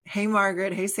Hey,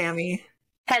 Margaret. Hey, Sammy.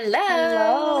 Hello.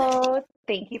 Hello.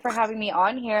 Thank you for having me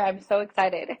on here. I'm so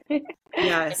excited. Thank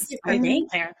Yes, you for being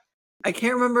here. I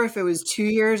can't remember if it was 2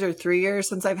 years or 3 years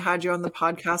since I've had you on the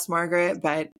podcast, Margaret,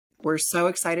 but we're so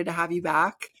excited to have you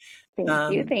back. Thank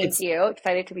you. Um, Thank it's you.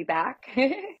 Excited to be back.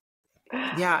 yeah,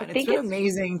 I and it's think been it's,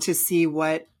 amazing to see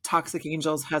what Toxic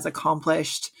Angels has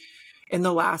accomplished in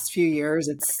the last few years.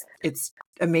 It's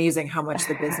amazing how much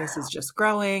the business is just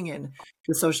growing and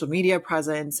the social media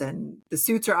presence, and the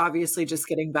suits are obviously just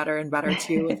getting better and better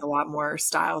too, with a lot more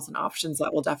styles and options that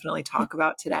we'll definitely talk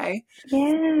about today.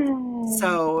 yeah.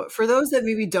 So, for those that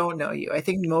maybe don't know you, I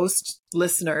think most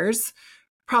listeners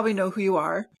probably know who you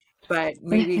are, but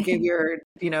maybe give your,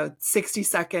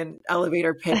 60-second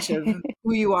elevator pitch of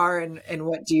who you are and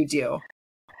what do you do.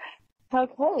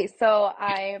 Okay, so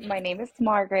my name is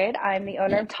Margaret. I'm the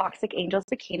owner of Toxic Angels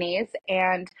Bikinis,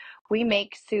 and we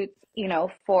make suits,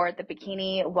 for the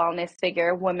bikini wellness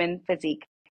figure women physique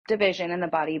division in the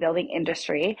bodybuilding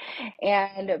industry.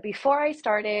 And before I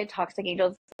started Toxic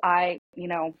Angels, I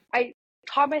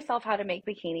taught myself how to make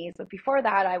bikinis, but before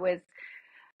that I was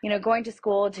going to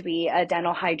school to be a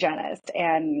dental hygienist,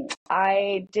 and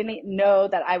I didn't know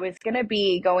that I was going to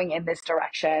be going in this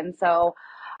direction. So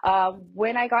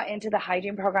when I got into the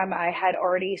hygiene program, I had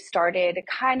already started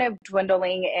kind of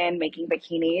dwindling in making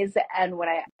bikinis. And when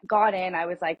I got in, I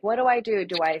was like, what do I do?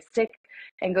 Do I stick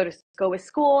and go with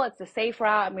school? It's a safe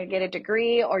route. I'm going to get a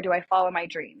degree, or do I follow my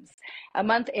dreams? A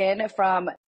month in from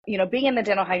being in the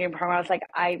dental hygiene program, I was like,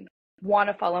 I want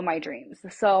to follow my dreams.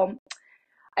 So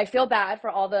I feel bad for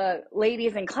all the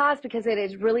ladies in class because it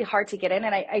is really hard to get in.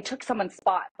 And I took someone's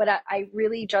spot, but I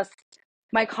really just,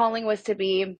 my calling was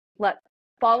to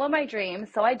follow my dreams.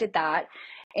 So I did that.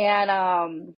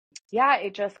 And yeah,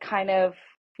 it just kind of,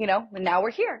 now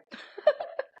we're here.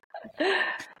 So,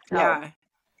 Yeah.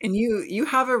 And you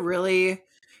have a really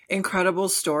incredible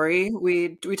story.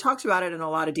 We talked about it in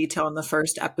a lot of detail in the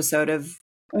first episode of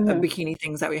mhm. Bikini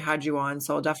Things that we had you on,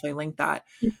 so I'll definitely link that.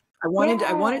 I wanted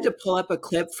Yeah. to pull up a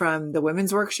clip from the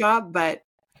women's workshop, but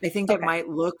I think it Okay. might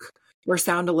look or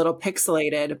sound a little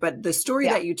pixelated. But the story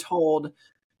Yeah. that you told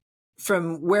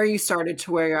from where you started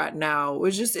to where you're at now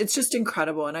it's just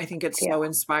incredible. And I think it's Yeah. so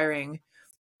inspiring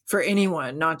for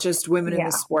anyone, not just women in the Yeah.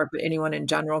 sport, but anyone in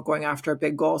general going after a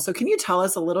big goal. So can you tell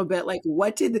us a little bit, like,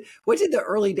 what did the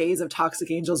early days of Toxic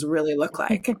Angels really look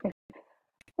like?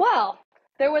 Well,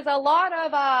 there was a lot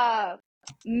of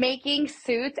making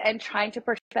suits and trying to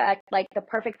perfect like the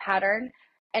perfect pattern.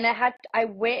 And I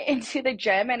went into the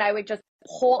gym and I would just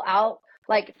pull out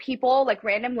like people, like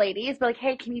random ladies, be like,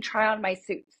 hey, can you try on my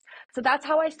suits? So that's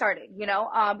how I started,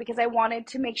 because I wanted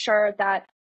to make sure that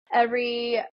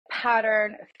every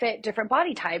pattern fit different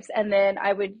body types. And then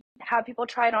I would have people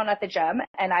try it on at the gym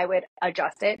and I would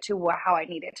adjust it to how I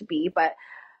need it to be. But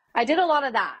I did a lot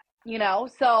of that,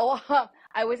 so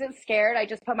I wasn't scared. I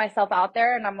just put myself out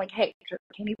there and I'm like, hey,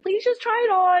 can you please just try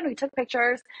it on? We took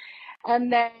pictures.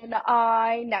 And then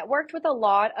I networked with a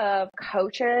lot of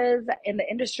coaches in the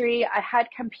industry. I had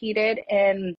competed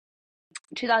in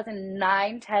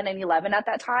 2009, 10, and 11 at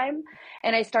that time.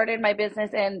 And I started my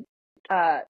business in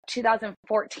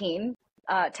 2014,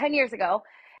 10 years ago.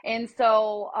 And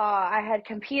so I had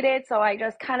competed. So I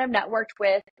just kind of networked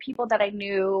with people that I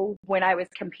knew when I was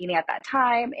competing at that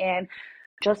time and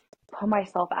just put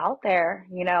myself out there,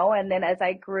 And then as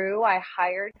I grew, I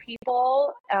hired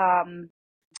people.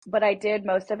 But I did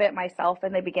most of it myself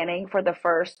in the beginning for the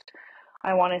first,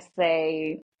 I want to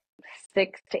say,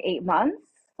 6 to 8 months.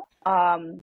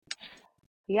 Um,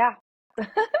 yeah.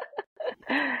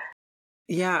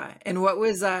 Yeah. And what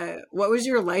was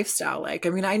your lifestyle like? I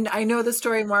mean, I know the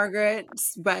story, Margaret,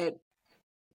 but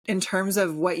in terms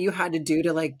of what you had to do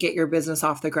to like get your business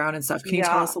off the ground and stuff, can you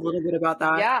tell Yeah. us a little bit about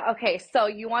that? Yeah. Okay. So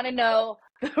you want to know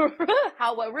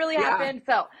what really Yeah. happened?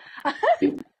 So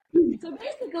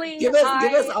basically, Give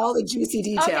us all the juicy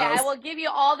I details. will give you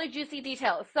all the juicy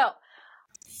details. So,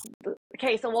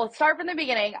 okay. So we'll start from the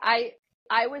beginning.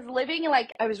 I was living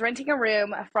like I was renting a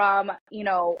room from,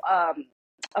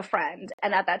 a friend.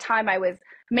 And at that time I was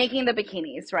making the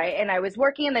bikinis, right? And I was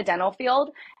working in the dental field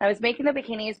and I was making the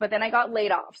bikinis, but then I got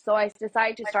laid off. So I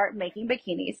decided to start making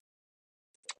bikinis.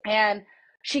 And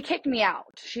she kicked me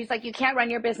out. She's like, you can't run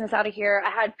your business out of here. I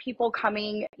had people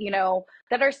coming,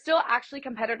 that are still actually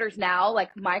competitors now,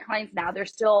 like my clients now, they're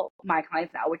still my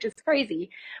clients now, which is crazy.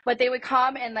 But they would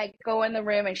come and like go in the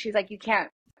room and she's like, you can't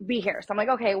be here. So I'm like,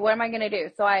 okay, what am I going to do?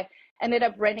 So I ended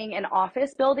up renting an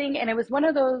office building, and it was one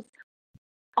of those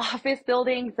office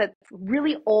buildings that's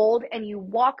really old, and you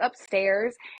walk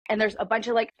upstairs and there's a bunch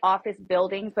of like office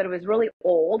buildings, but it was really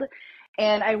old.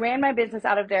 And I ran my business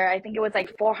out of there. I think it was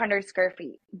like 400 square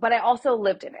feet, but I also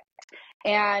lived in it.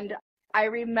 And I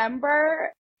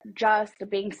remember just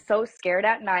being so scared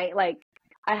at night. Like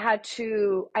I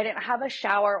didn't have a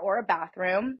shower or a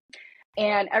bathroom.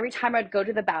 And every time I'd go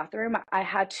to the bathroom, I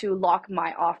had to lock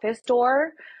my office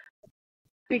door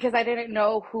because I didn't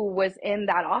know who was in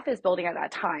that office building at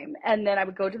that time. And then I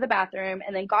would go to the bathroom,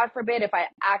 and then God forbid if I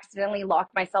accidentally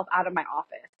locked myself out of my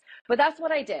office. But that's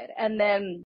what I did. And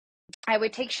then I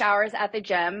would take showers at the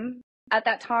gym at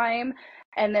that time,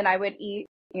 and then I would eat,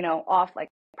 off like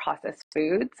processed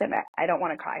foods. And I don't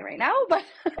want to cry right now, but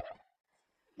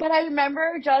but I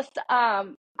remember just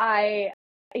I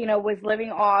was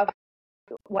living off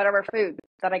whatever food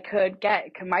that I could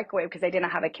microwave because I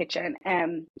didn't have a kitchen,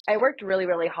 and I worked really,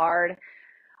 really hard.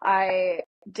 I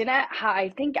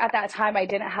think at that time I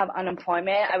didn't have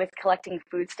unemployment. I was collecting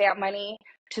food stamp money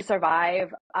to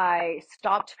survive. I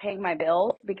stopped paying my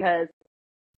bills because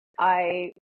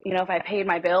if I paid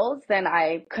my bills, then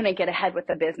I couldn't get ahead with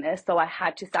the business. So I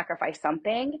had to sacrifice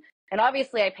something. And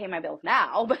obviously I pay my bills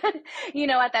now, but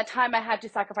at that time I had to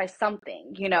sacrifice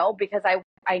something, because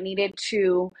I needed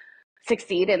to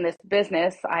succeed in this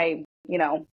business. I,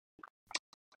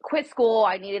 quit school.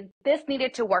 This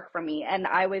needed to work for me. And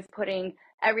I was putting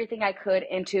everything I could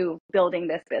into building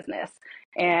this business.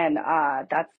 And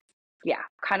that's,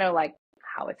 kind of like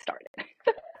how it started.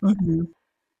 Mm-hmm.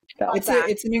 So,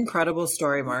 It's an incredible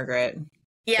story, Margaret.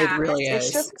 Yeah. It really it's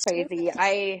is. just crazy.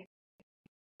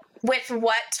 With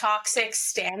what Toxic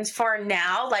stands for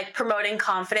now, like promoting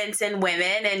confidence in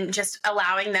women and just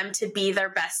allowing them to be their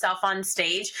best self on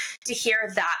stage, to hear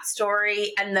that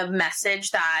story and the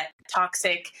message that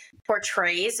Toxic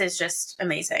portrays is just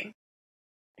amazing.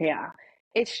 Yeah.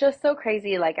 It's just so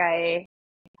crazy. Like I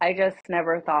just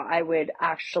never thought I would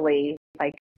actually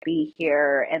like be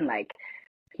here and like,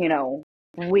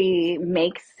 we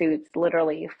make suits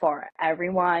literally for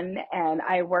everyone. And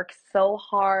I work so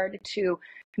hard to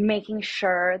making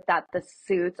sure that the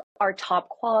suits are top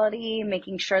quality,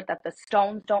 making sure that the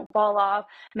stones don't fall off,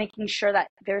 making sure that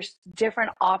there's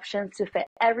different options to fit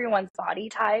everyone's body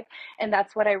type. And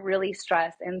that's what I really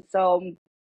stress. And so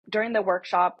during the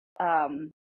workshop,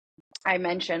 I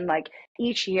mentioned like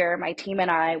each year, my team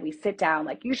and I, we sit down,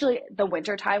 like usually the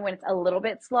winter time when it's a little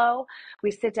bit slow,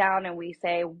 we sit down and we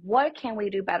say, what can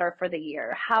we do better for the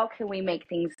year? How can we make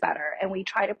things better? And we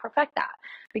try to perfect that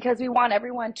because we want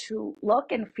everyone to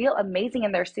look and feel amazing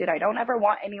in their suit. I don't ever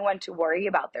want anyone to worry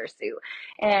about their suit.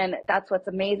 And that's what's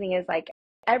amazing is like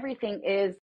everything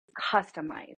is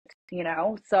customized,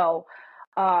 So,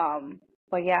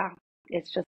 but yeah,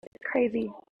 it's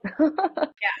crazy.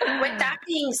 Yeah. With that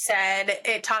being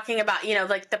said, talking about,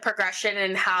 like the progression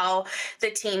and how the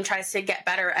team tries to get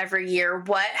better every year,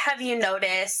 what have you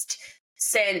noticed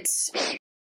since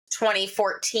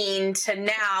 2014 to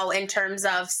now in terms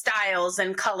of styles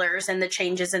and colors and the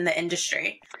changes in the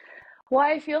industry? Well,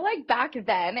 I feel like back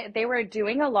then they were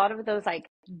doing a lot of those like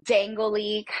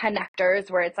dangly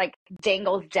connectors where it's like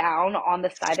dangles down on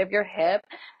the side of your hip.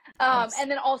 Yes. And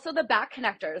then also the back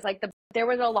connectors, like there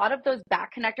was a lot of those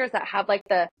back connectors that have like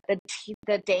the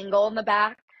dangle in the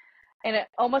back, and it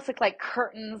almost looked like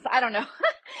curtains. I don't know.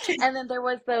 And then there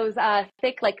was those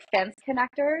thick like fence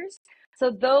connectors.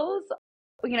 So those,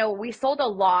 we sold a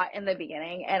lot in the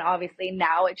beginning, and obviously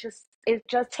now it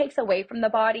just takes away from the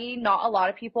body. Not a lot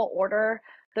of people order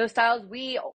those styles.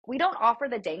 We don't offer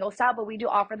the dangle style, but we do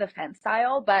offer the fence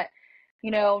style. But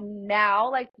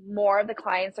now like more of the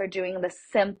clients are doing the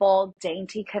simple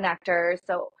dainty connectors.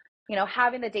 So,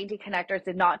 having the dainty connectors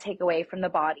did not take away from the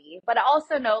body. But I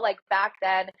also know like back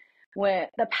then when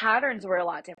the patterns were a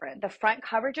lot different, the front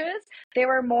coverages, they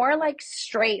were more like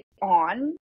straight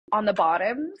on the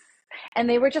bottoms, and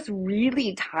they were just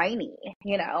really tiny,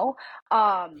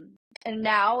 and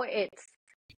now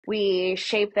we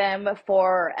shape them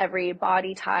for every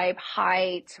body type,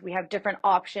 height. We have different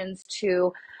options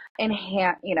to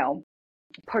enhance,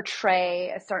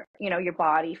 portray a certain, your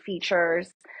body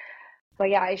features. But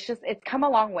yeah, it's come a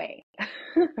long way.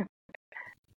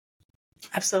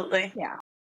 Absolutely. Yeah.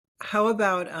 How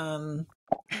about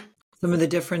some of the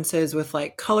differences with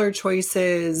like color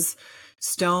choices,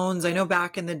 stones? I know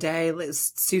back in the day,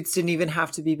 suits didn't even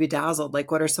have to be bedazzled.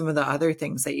 Like, what are some of the other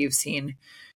things that you've seen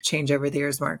change over the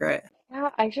years, Margaret? Yeah,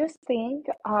 I just think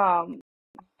I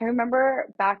remember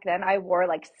back then I wore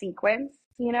like sequins,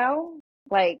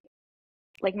 like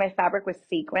my fabric was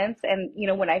sequins. And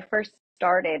when I first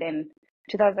started in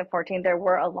 2014, there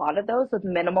were a lot of those with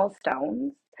minimal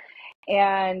stones.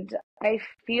 And I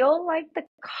feel like the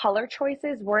color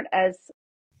choices weren't as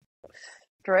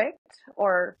strict,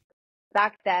 or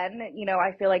back then,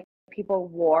 I feel like people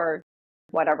wore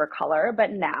whatever color.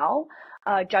 But now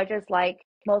judges like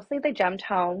mostly the gem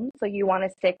tones. So you want to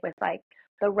stick with like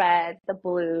the reds, the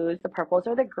blues, the purples,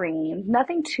 or the greens.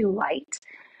 Nothing too light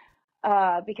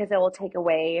because it will take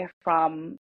away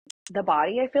from the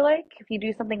body. I feel like if you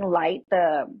do something light,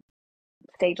 the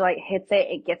stage light hits it,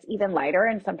 it gets even lighter,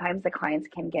 and sometimes the clients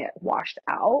can get washed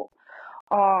out.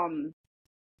 Um,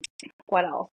 what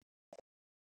else?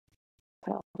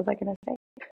 What else was I gonna say?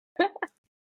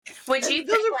 Would you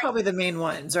Those are probably the main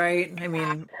ones, right? I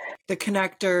mean, the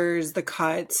connectors, the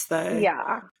cuts,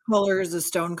 the colors, the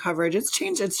stone coverage. It's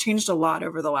changed a lot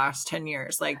over the last 10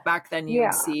 years. Like back then you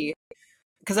would see,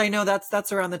 because I know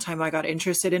that's around the time I got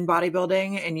interested in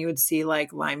bodybuilding, and you would see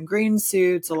like lime green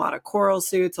suits, a lot of coral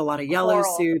suits, a lot of yellow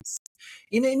suits.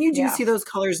 You know, and you do see those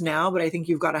colors now, but I think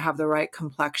you've got to have the right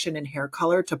complexion and hair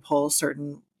color to pull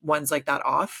certain ones like that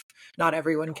off. Not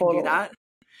everyone can do that.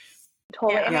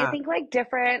 Totally. And I think like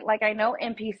different, like I know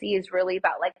NPC is really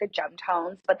about like the gem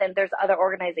tones, but then there's other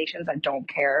organizations that don't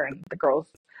care and the girls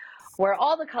wear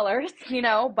all the colors, you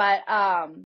know, but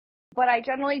I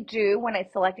generally do when I'm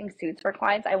selecting suits for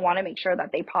clients, I want to make sure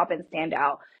that they pop and stand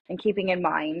out, and keeping in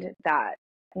mind that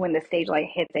when the stage light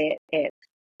hits it, it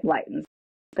lightens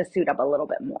the suit up a little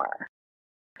bit more.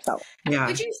 So,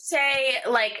 would you say,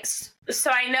 like,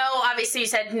 so I know obviously you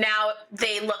said now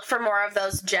they look for more of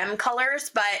those gem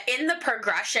colors, but in the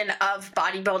progression of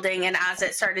bodybuilding and as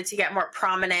it started to get more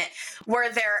prominent, were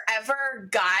there ever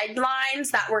guidelines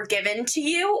that were given to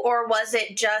you, or was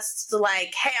it just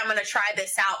like, hey, I'm going to try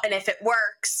this out, and if it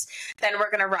works, then we're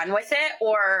going to run with it?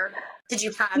 Or did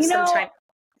you have some time?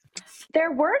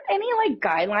 There weren't any like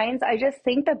guidelines. I just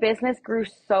think the business grew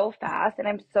so fast, and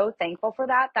I'm so thankful for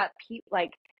that, that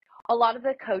like a lot of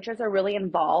the coaches are really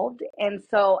involved. And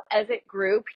so as it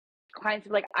grew, clients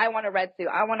were like, I want a red suit,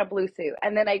 I want a blue suit.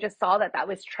 And then I just saw that that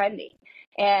was trending.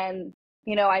 And,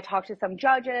 you know, I talked to some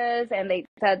judges and they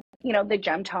said, you know, the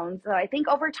gem tones. So I think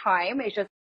over time, it's just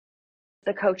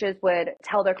the coaches would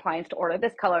tell their clients to order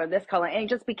this color, and it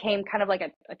just became kind of like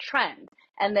a trend.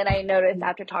 And then I noticed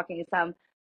after talking to some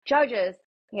judges,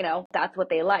 you know, that's what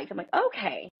they liked. I'm like,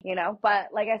 okay, you know, but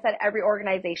like I said, every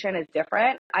organization is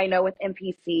different. I know with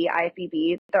NPC,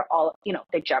 IFBB, they're all, you know,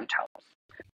 the gem tones.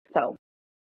 So.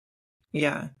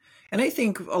 Yeah. And I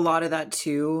think a lot of that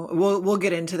too, we'll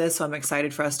get into this. So I'm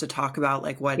excited for us to talk about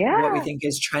like what we think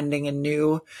is trending and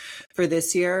new for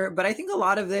this year. But I think a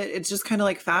lot of it, it's just kind of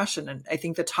like fashion. And I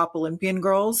think the top Olympian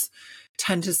girls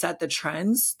tend to set the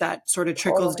trends that sort of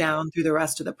trickles down through the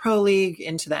rest of the pro league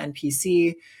into the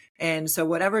NPC. And so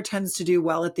whatever tends to do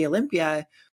well at the Olympia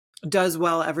does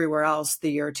well everywhere else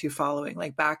the year or two following.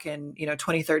 Like back in, you know,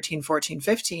 2013, 14,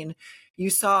 15, you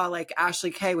saw like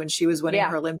Ashley Kay, when she was winning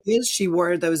her Olympias, she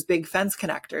wore those big fence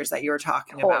connectors that you were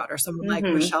talking about, or someone like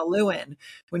Michelle Lewin,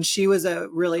 when she was a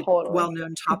really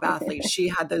well-known top athlete, she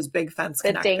had those big fence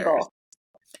connectors. Dingle.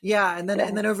 Yeah. And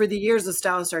then over the years, the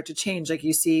styles start to change. Like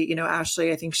you see, you know,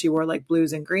 Ashley, I think she wore like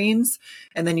blues and greens.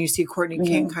 And then you see Courtney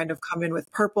King kind of come in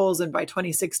with purples. And by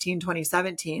 2016,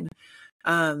 2017,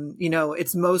 you know,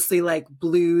 it's mostly like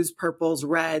blues, purples,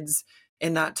 reds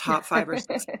in that top 5 or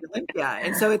 6 of Olympia.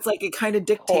 And so it's like, it kind of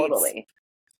dictates,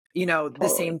 you know, the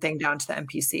same thing down to the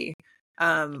NPC.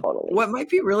 What might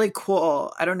be really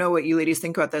cool, I don't know what you ladies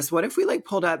think about this. What if we like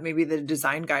pulled up maybe the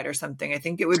design guide or something? I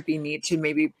think it would be neat to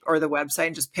maybe, or the website,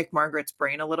 and just pick Margaret's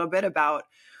brain a little bit about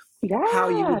how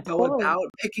you would go about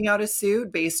picking out a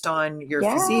suit based on your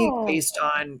physique, based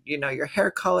on, you know, your hair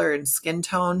color and skin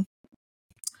tone.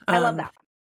 I love that.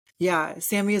 Yeah.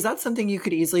 Sammy, is that something you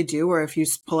could easily do, or if you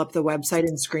pull up the website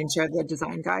and screen share the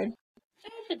design guide? I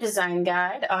have a design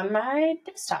guide on my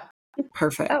desktop.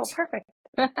 Perfect. Oh, perfect.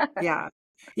 Yeah.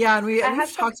 And we've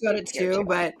talked about it too,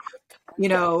 but you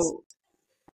know,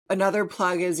 another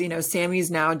plug is, you know, Sammy's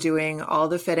now doing all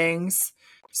the fittings.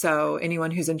 So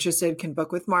anyone who's interested can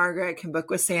book with Margaret, can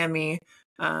book with Sammy.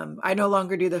 I no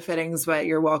longer do the fittings, but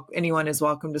anyone is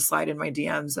welcome to slide in my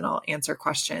DMs and I'll answer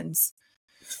questions.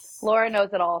 Laura knows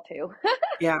it all too.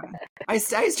 Yeah. I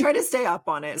try to stay up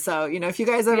on it. So, you know, if you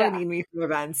guys ever need me for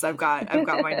events, I've got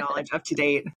my knowledge up to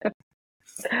date.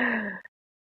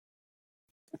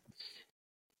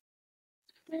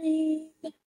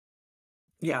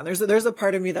 Yeah, there's a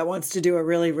part of me that wants to do a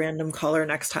really random color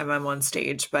next time I'm on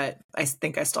stage, but I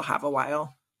think I still have a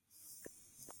while.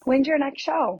 When's your next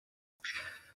show?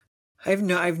 I have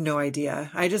no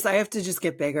idea. I have to just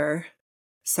get bigger.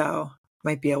 So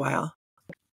might be a while.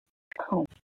 Oh,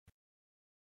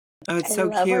 it's so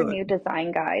cute. Our new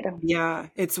design guide. Yeah,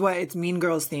 it's Mean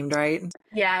Girls themed, right?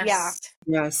 Yes.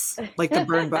 Yes, like the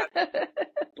burn book.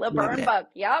 The burn book.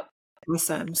 Yep.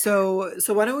 Awesome. So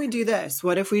why don't we do this?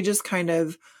 What if we just kind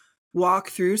of walk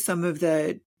through some of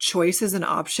the choices and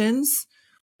options?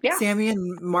 Yeah. Sammy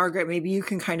and Margaret, maybe you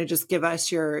can kind of just give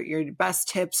us your best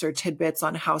tips or tidbits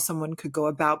on how someone could go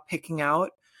about picking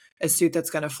out a suit that's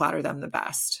going to flatter them the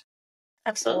best.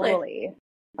 Absolutely.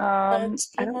 Totally.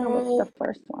 Let's I don't know what's the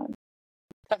first one.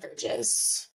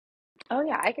 Coverages. Oh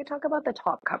yeah, I could talk about the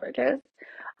top coverages.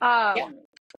 Yeah.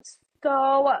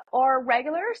 So our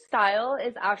regular style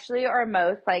is actually our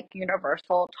most like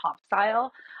universal top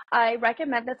style. I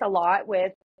recommend this a lot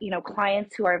with,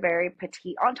 clients who are very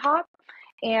petite on top.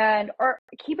 And or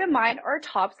keep in mind our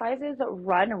top sizes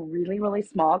run really, really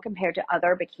small compared to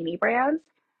other bikini brands.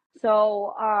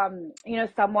 So,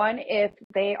 someone if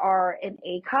they are an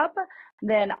A cup,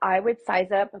 then I would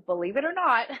size up, believe it or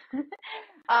not,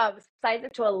 size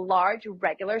it to a large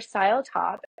regular style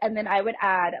top, and then I would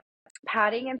add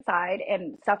padding inside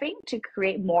and stuffing to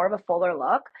create more of a fuller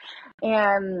look.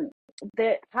 And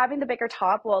having the bigger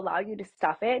top will allow you to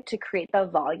stuff it to create the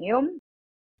volume.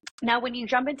 Now, when you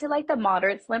jump into like the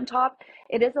moderate slim top,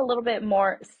 it is a little bit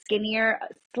more skinnier,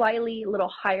 slightly a little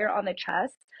higher on the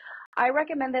chest. I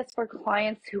recommend this for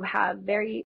clients who have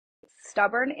very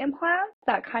stubborn implants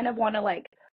that kind of want to like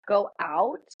go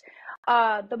out.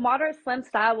 The moderate slim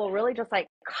style will really just like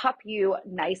cup you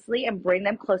nicely and bring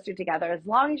them closer together as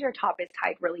long as your top is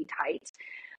tied really tight.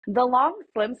 The long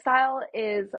slim style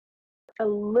is a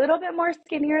little bit more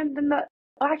skinnier than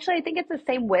actually, I think it's the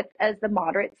same width as the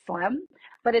moderate slim,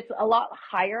 but it's a lot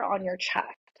higher on your chest.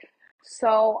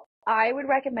 So I would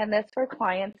recommend this for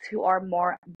clients who are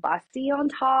more busty on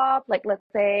top. Like let's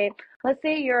say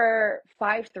you're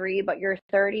 5'3", but you're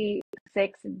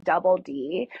 36 double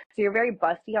D. So you're very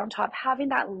busty on top. Having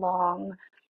that long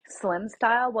slim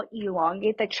style will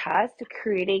elongate the chest,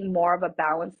 creating more of a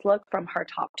balanced look from her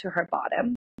top to her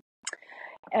bottom.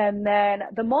 And then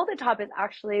the molded top is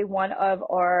actually one of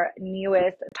our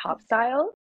newest top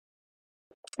styles.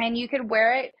 And you could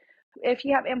wear it if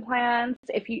you have implants.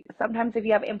 Sometimes if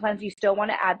you have implants, you still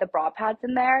want to add the bra pads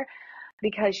in there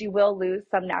because you will lose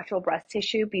some natural breast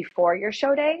tissue before your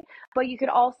show day. But you could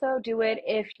also do it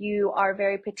if you are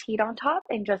very petite on top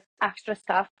and just extra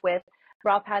stuff with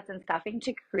bra pads and stuffing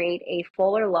to create a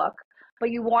fuller look. But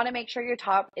you want to make sure your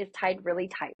top is tied really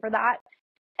tight for that.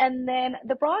 And then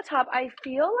the bra top, I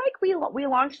feel like we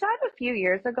launched that a few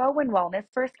years ago when wellness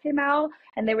first came out,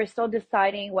 and they were still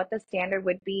deciding what the standard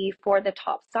would be for the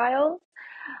top styles.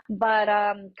 But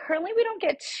currently, we don't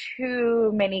get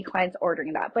too many clients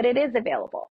ordering that, but it is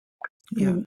available.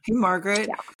 Yeah. Hey, Margaret,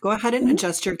 Yeah. go ahead and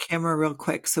adjust your camera real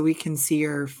quick so we can see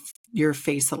your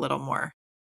face a little more.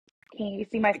 Can you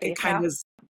see my face now?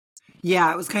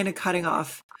 Yeah, it was kind of cutting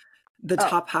off the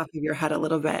top half of your head a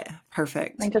little bit.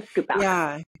 Perfect. I just scoop back.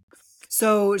 Yeah.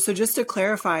 So just to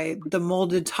clarify, the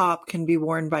molded top can be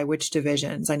worn by which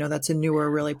divisions? I know that's a newer,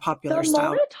 really popular style. The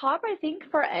molded top, I think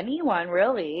for anyone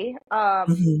really.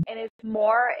 And it's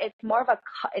more of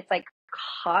it's like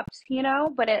cupped,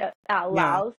 but it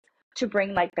allows to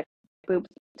bring like the boobs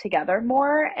together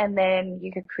more, and then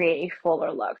you could create a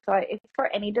fuller look. So it's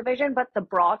for any division, but the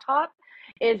bra top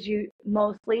is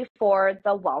mostly for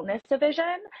the wellness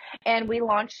division. And we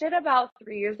launched it about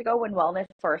 3 years ago when wellness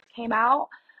first came out.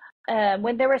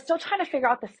 When they were still trying to figure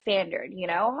out the standard,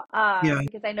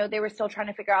 because I know they were still trying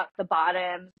to figure out the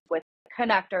bottoms with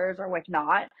connectors or with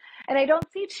not. And I don't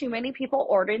see too many people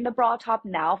ordering the bra top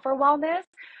now for wellness.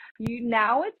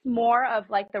 Now it's more of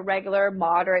like the regular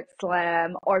moderate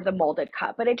slim or the molded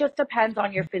cut, but it just depends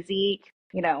on your physique,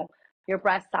 your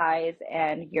breast size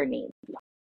and your needs.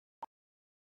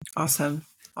 Awesome.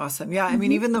 Yeah. I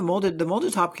mean, even the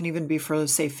molded top can even be for,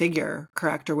 say, figure,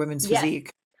 correct? Or women's physique.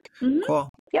 Cool.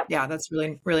 Yep. Yeah, that's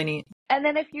really, really neat. And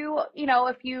then if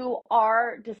you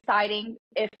are deciding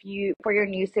for your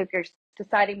new suit, if you're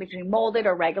deciding between molded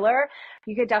or regular,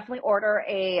 you could definitely order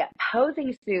a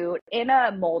posing suit in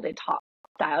a molded top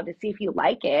style to see if you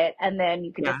like it. And then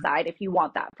you can decide if you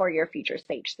want that for your future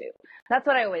stage suit. That's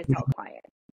what I always tell clients.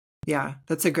 Yeah,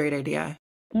 that's a great idea.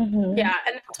 Yeah,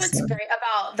 and that's what's great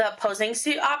about the posing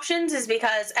suit options is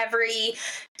because every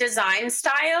design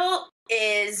style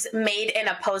is made in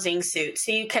a posing suit.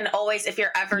 So you can always, if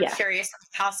you're ever curious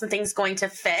how something's going to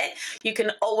fit, you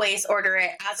can always order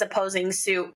it as a posing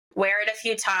suit, wear it a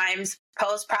few times,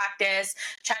 pose practice,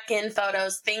 check in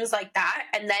photos, things like that.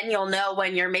 And then you'll know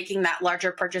when you're making that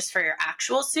larger purchase for your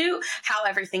actual suit, how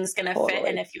everything's going to fit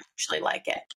and if you actually like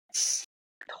it.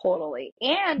 Totally.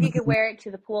 And you can wear it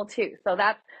to the pool too. So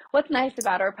that's what's nice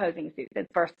about our posing suits. It's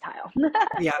versatile.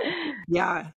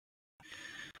 Yeah.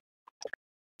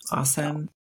 Awesome.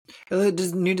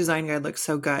 The new design guide looks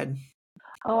so good.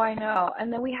 Oh, I know.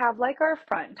 And then we have like our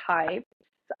front types.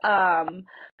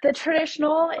 The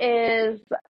traditional is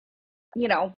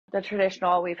the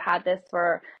traditional, we've had this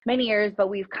for many years, but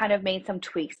we've kind of made some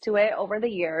tweaks to it over the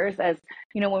years. As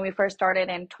when we first started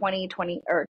in 2020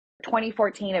 or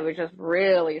 2014, it was just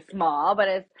really small. But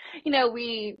as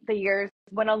the years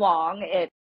went along, it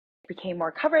became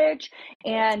more coverage,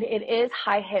 and it is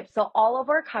high hip. So all of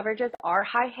our coverages are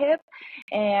high hip,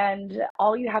 and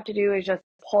all you have to do is just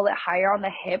pull it higher on the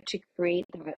hip to create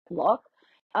the look.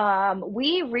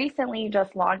 We recently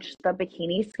just launched the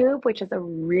bikini scoop, which is a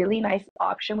really nice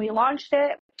option. We launched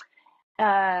it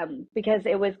because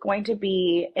it was going to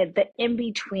be the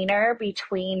in-betweener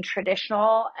between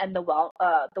traditional and the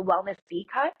wellness V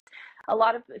cut. A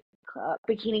lot of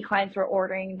bikini clients were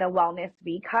ordering the wellness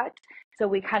V cut, so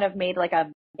we kind of made like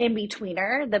a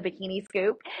in-betweener, the bikini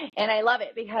scoop, and I love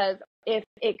it because if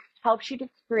it helps you to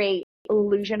create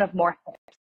illusion of more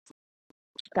hips.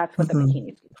 That's what the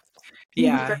bikini scoop.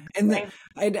 Yeah. And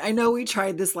I know we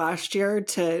tried this last year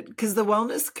because the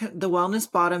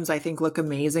wellness bottoms, I think, look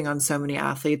amazing on so many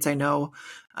athletes. I know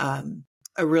a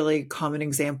really common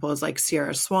example is like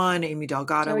Sierra Swan, Amy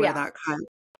Delgado, wear that cut.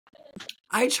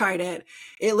 I tried it.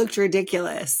 It looked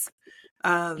ridiculous.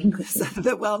 So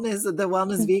the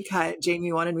wellness V cut,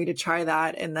 Jamie wanted me to try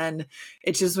that, and then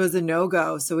it just was a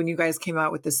no-go. So when you guys came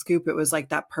out with the scoop, it was like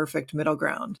that perfect middle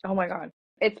ground. Oh my God.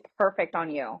 It's perfect on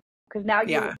you. Because now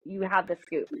you have the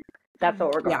scoop. That's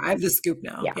what we're going. Yeah, I have the scoop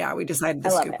now. Yeah, we decided the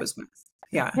scoop was best.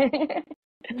 Yeah.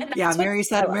 Yeah, Mary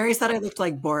said I looked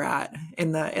like Borat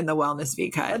in the wellness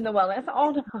V cut. In the wellness.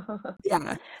 Oh no.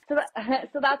 Yeah.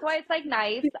 So that's why it's like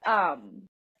nice.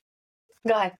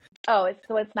 Go ahead.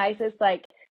 It's nice. It's like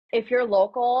if you're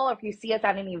local, if you see us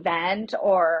at an event,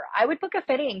 or I would book a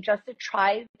fitting just to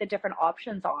try the different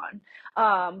options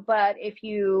on. But if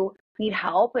you need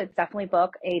help, it's definitely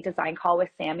book a design call with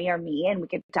Sammy or me, and we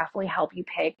could definitely help you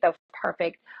pick the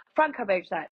perfect front coverage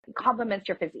that complements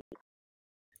your physique.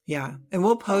 Yeah. And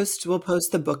we'll post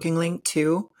the booking link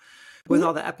too with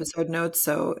all the episode notes,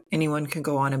 so anyone can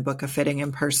go on and book a fitting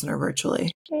in person or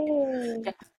virtually. Yay.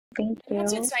 Thank you.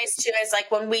 That's what's nice too is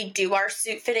like when we do our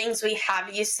suit fittings, we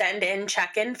have you send in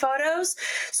check-in photos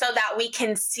so that we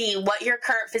can see what your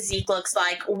current physique looks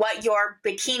like, what your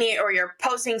bikini or your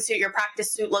posing suit, your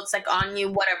practice suit looks like on you,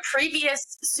 what a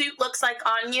previous suit looks like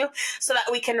on you, so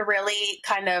that we can really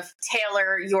kind of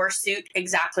tailor your suit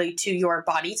exactly to your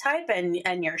body type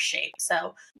and your shape.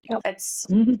 So it's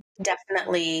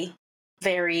definitely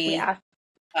very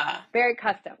very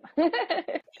custom.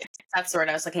 That's the word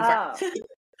I was looking for.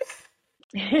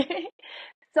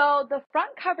 So the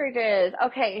front coverages,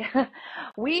 okay,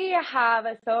 we have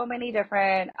so many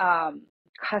different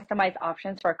customized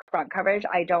options for front coverage.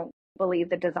 I don't believe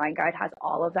the design guide has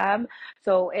all of them.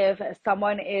 So if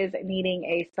someone is needing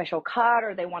a special cut,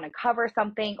 or they want to cover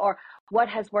something, or what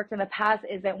has worked in the past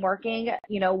isn't working,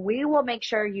 we will make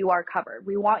sure you are covered.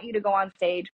 We want you to go on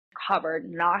stage covered,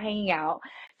 not hanging out.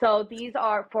 So these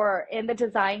are in the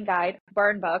design guide,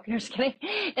 burn book, I'm just kidding.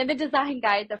 In the design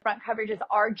guide, the front coverages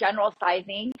are general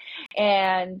sizing.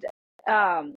 And,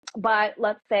 but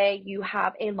let's say you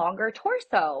have a longer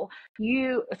torso.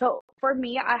 So for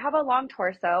me, I have a long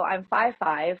torso. I'm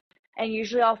 5'5", and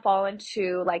usually I'll fall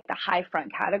into like the high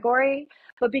front category.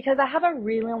 But because I have a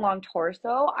really long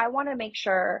torso, I want to make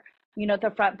sure,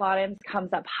 the front bottoms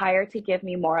comes up higher to give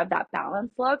me more of that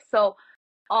balanced look. So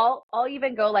I'll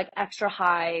even go like extra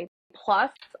high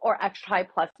plus or extra high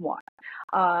plus one.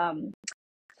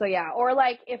 So yeah, or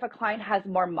like if a client has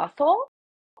more muscle,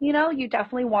 you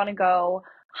definitely want to go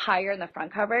higher in the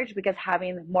front coverage, because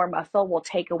having more muscle will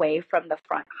take away from the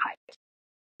front height.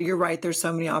 You're right. There's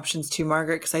so many options too,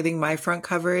 Margaret, because I think my front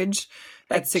coverage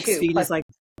at 6 feet is like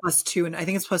 +2, and I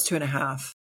think it's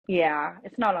 +2.5. Yeah,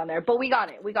 it's not on there, but we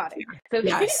got it. So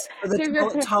yes, for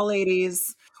the tall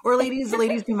ladies, or ladies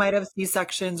who might have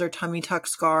C-sections or tummy tuck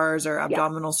scars or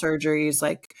abdominal surgeries,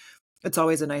 like it's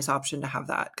always a nice option to have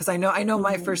that. Because I know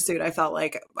my first suit, I felt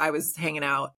like I was hanging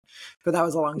out, but that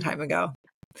was a long time ago.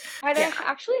 I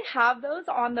actually have those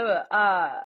on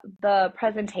the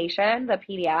presentation, the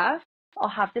PDF. I'll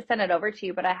have to send it over to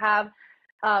you, but I have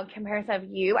comparison of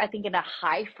you, I think, in a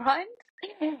high front,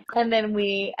 and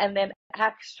then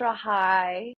extra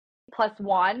high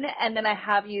 +1, and then I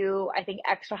have you, I think,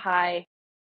 extra high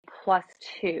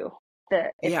 +2.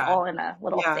 It's all in a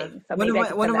little thing. So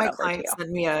one of my clients sent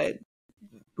me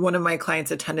one of my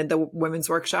clients attended the women's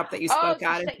workshop that you spoke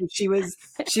at, and she was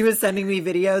sending me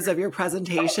videos of your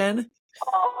presentation.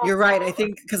 You're right. I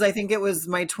think it was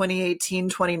my 2018,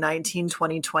 2019,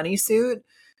 2020 suit.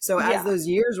 So as those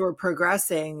years were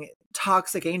progressing,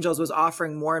 Toxic Angels was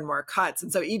offering more and more cuts.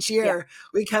 And so each year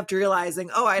we kept realizing,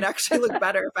 oh, I'd actually look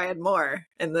better if I had more.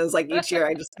 And it was like each year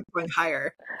I just kept going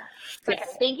higher. Okay.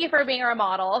 Thank you for being our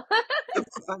model.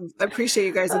 I appreciate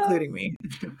you guys including me.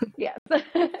 Yes.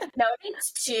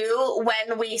 Notice too,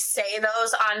 when we say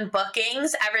those on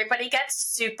bookings, everybody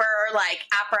gets super like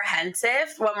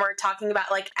apprehensive when we're talking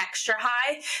about like extra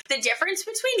high. The difference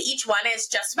between each one is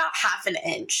just about half an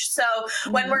inch. So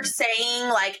when we're saying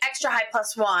like extra high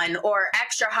 +1 or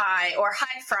extra high or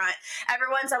high front,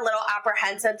 everyone's a little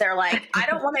apprehensive. They're like, I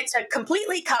don't want it to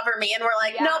completely cover me. And we're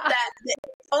like, nope, that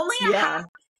only a half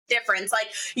difference. Like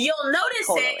you'll notice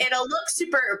it'll look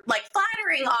super like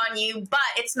flattering on you, but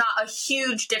it's not a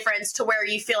huge difference to where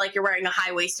you feel like you're wearing a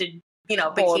high-waisted,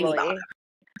 bikini bottom.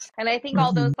 And I think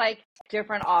all those like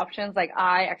different options, like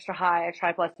extra high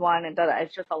 +1, and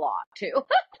it's just a lot too.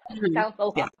 Sounds a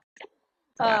lot.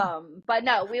 But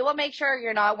no, we will make sure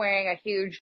you're not wearing a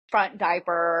huge front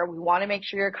diaper. We want to make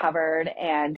sure you're covered.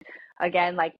 And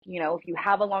again, like, if you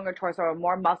have a longer torso or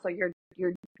more muscle,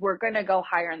 we're going to go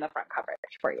higher in the front coverage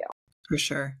for you. For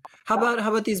sure. How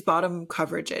about these bottom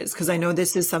coverages? Because I know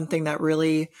this is something that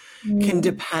really can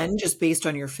depend just based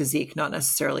on your physique, not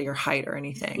necessarily your height or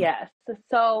anything. Yes.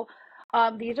 So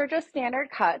these are just standard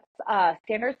cuts,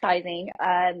 standard sizing.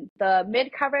 The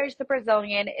mid coverage, the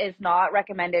Brazilian, is not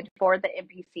recommended for the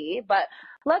NPC. But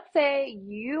let's say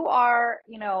you are,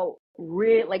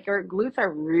 like your glutes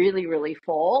are really, really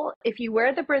full. If you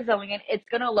wear the Brazilian, it's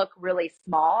going to look really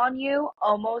small on you.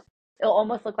 It'll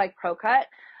almost look like Pro Cut.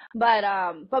 But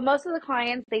most of the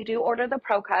clients, they do order the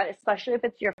Pro Cut, especially if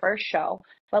it's your first show.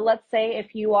 But let's say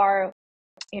if you are,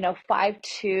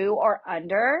 5'2" or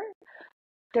under,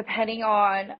 depending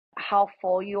on how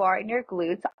full you are in your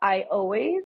glutes, I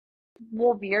always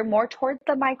will veer more towards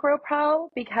the Micro Pro,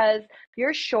 because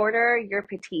you're shorter, you're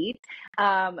petite.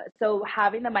 So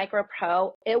having the Micro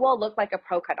Pro, it will look like a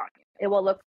Pro Cut on you. It will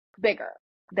look bigger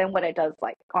than what it does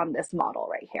like on this model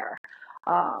right here.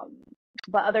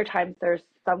 But other times there's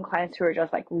some clients who are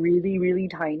just like really, really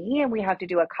tiny, and we have to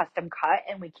do a custom cut,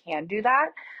 and we can do that.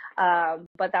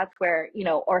 But that's where,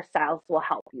 our stylists will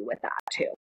help you with that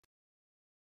too.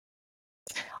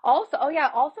 Also,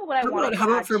 what I wanted to how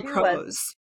about add for too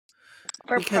pros?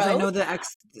 Because I know the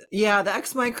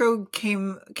X Micro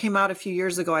came out a few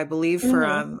years ago, I believe, for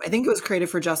I think it was created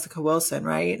for Jessica Wilson,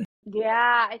 right?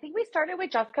 Yeah, I think we started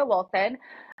with Jessica Wilson.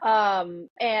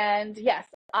 And yes,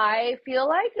 I feel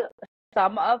like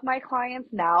some of my clients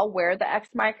now wear the X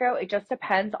Micro. It just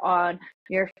depends on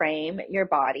your frame, your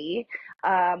body.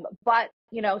 But,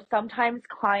 sometimes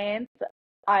clients,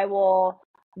 I will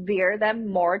veer them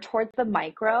more towards the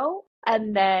Micro,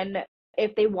 and then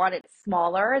if they want it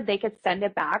smaller, they could send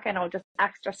it back and I'll just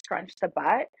extra scrunch the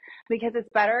butt, because it's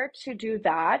better to do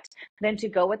that than to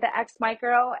go with the X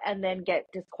Micro and then get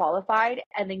disqualified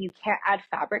and then you can't add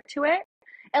fabric to it.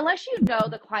 Unless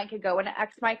the client could go in an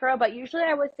X Micro, but usually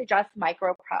I would suggest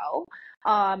Micro Pro,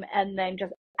 and then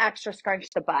just extra scrunch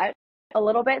the butt a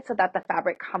little bit so that the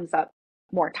fabric comes up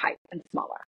more tight and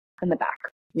smaller in the back.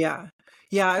 Yeah.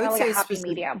 I would say a happy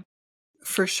medium.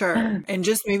 For sure. And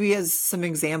just maybe as some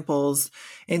examples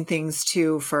and things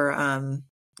too for,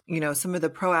 some of the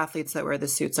pro athletes that wear the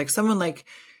suits, like someone like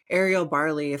Ariel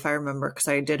Barley, if I remember, because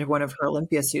I did one of her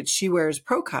Olympia suits, she wears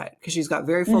Pro Cut because she's got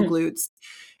very full glutes.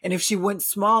 And if she went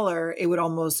smaller, it would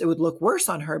look worse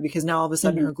on her, because now all of a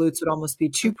sudden her glutes would almost be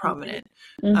too prominent.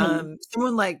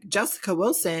 Someone like Jessica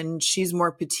Wilson, she's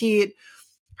more petite.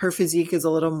 Her physique is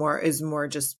more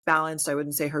just balanced. I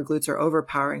wouldn't say her glutes are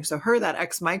overpowering. So that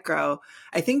X Micro,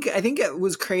 I think it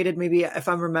was created, maybe if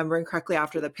I'm remembering correctly,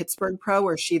 after the Pittsburgh Pro,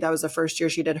 where that was the first year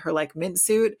she did her like mint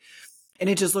suit, and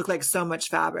it just looked like so much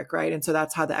fabric, right? And so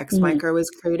that's how the X Micro was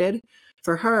created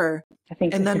for her.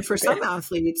 And then for some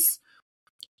athletes,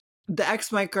 the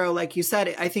X Micro, like you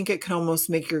said, I think it can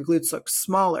almost make your glutes look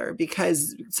smaller,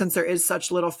 because since there is such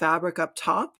little fabric up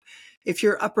top, if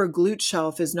your upper glute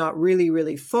shelf is not really,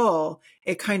 really full,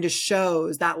 it kind of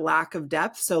shows that lack of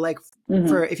depth. So like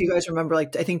if you guys remember,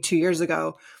 like I think 2 years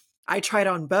ago, I tried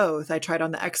on both. I tried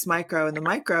on the X Micro and the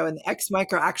Micro, and the X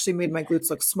Micro actually made my glutes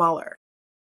look smaller.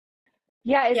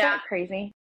 Yeah. Isn't that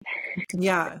crazy?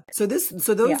 Yeah. So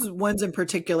those ones in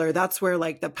particular, that's where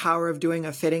like the power of doing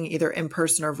a fitting either in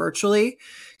person or virtually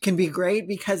can be great,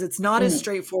 because it's not as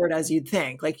straightforward as you'd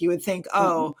think. Like you would think,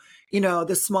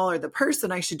 the smaller the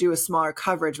person, I should do a smaller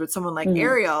coverage. But someone like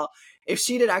Ariel, if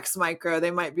she did X Micro,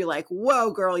 they might be like,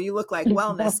 whoa, girl, you look like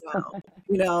wellness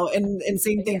now, and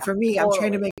same thing for me. I'm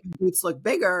trying to make my glutes look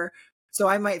bigger. So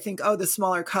I might think, the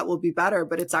smaller cut will be better,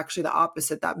 but it's actually the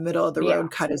opposite. That middle of the road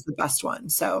cut is the best one.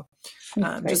 So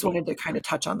just wanted to kind of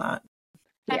touch on that.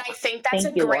 And Yeah. I think that's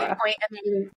Thank a you, great Laura. point. And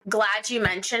I'm glad you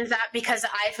mentioned that because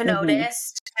I've Mm-hmm.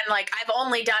 noticed, and like I've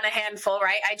only done a handful,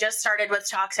 right? I just started with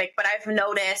Toxic, but I've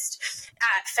noticed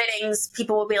at fittings,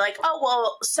 people will be like, oh,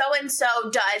 well, so and so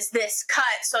does this cut.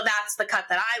 So that's the cut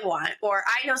that I want. Or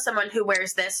I know someone who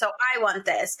wears this, so I want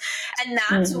this. And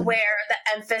that's Mm-hmm. where the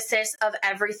emphasis of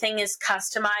everything is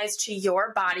customized to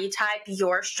your body type,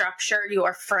 your structure,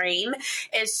 your frame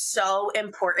is so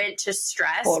important to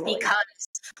stress Totally. because,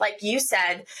 like you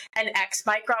said, an X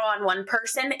micro on one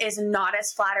person is not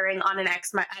as flattering on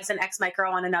as an X micro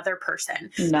on another person.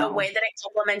 No. The way that it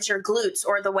complements your glutes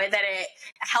or the way that it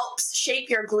helps shape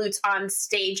your glutes on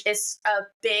stage is a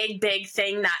big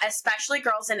thing that especially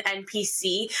girls in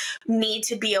NPC need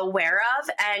to be aware of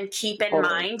and keep in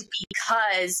mind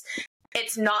because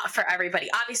it's not for everybody.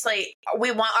 Obviously,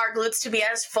 we want our glutes to be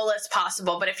as full as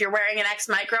possible, but if you're wearing an X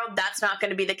micro, that's not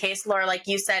going to be the case, Laura, like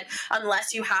you said,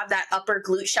 unless you have that upper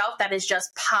glute shelf that is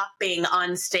just popping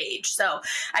on stage. So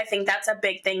I think that's a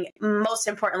big thing, most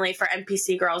importantly for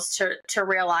NPC girls to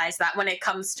realize that when it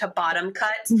comes to bottom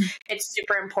cuts, it's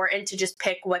super important to just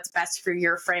pick what's best for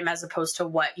your frame as opposed to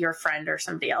what your friend or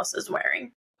somebody else is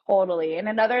wearing. Totally. And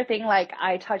another thing like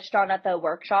I touched on at the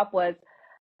workshop was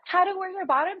how to wear your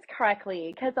bottoms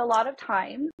correctly. Because a lot of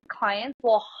times clients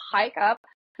will hike up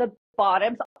the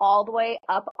bottoms all the way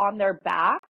up on their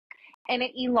back and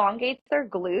it elongates their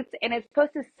glutes and it's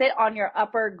supposed to sit on your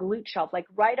upper glute shelf, like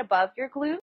right above your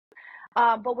glute.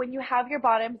 But when you have your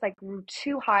bottoms like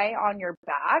too high on your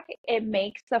back, it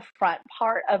makes the front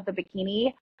part of the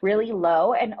bikini really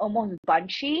low and almost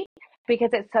bunchy because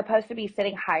it's supposed to be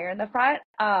sitting higher in the front.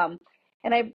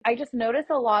 And I just notice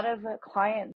a lot of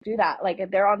clients do that. Like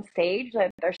if they're on stage, like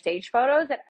their stage photos,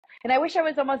 and I wish I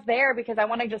was almost there because I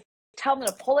want to just tell them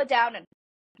to pull it down and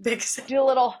do a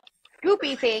little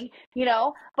scoopy thing,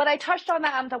 but I touched on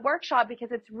that on the workshop because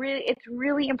it's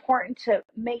really important to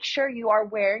make sure you are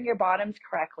wearing your bottoms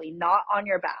correctly, not on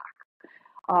your back.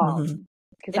 Mhm.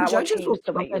 Because And that will judges change will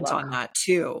the way you comment look. on that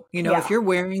too. If Yeah. you're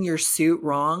wearing your suit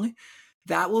wrong,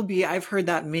 that will be, I've heard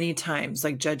that many times,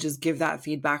 like judges give that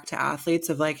feedback to athletes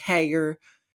of like, hey, your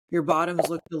bottoms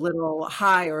look a little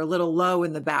high or a little low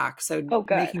in the back. So Oh,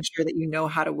 good. making sure that you know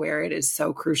how to wear it is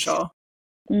so crucial.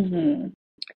 Mm-hmm.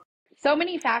 So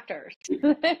many factors.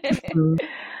 Mhm.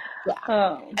 Yeah.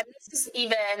 Oh. And this is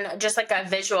even just like a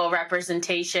visual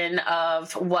representation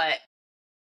of what.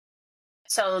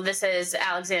 So this is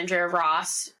Alexandria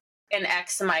Ross in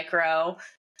X Micro.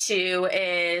 2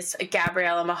 is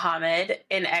Gabriella Muhammad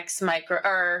in X Micro.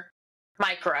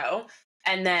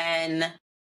 And then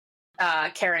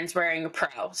Karen's wearing a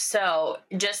Pro. So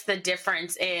just the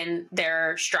difference in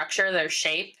their structure, their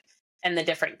shape, and the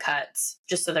different cuts,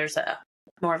 just so there's a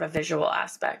more of a visual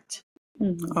aspect.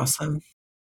 Mm-hmm. Awesome.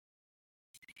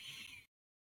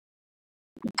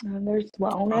 And there's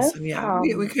wellness. Awesome. Yeah.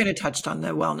 We kind of touched on the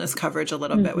wellness coverage a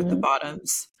little bit with the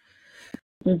bottoms.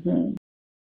 Mm-hmm.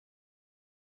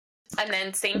 And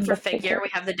then same for figure. We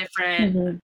have the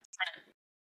different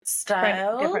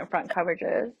styles. Different front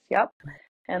coverages. Yep.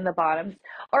 And the bottoms.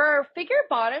 Or figure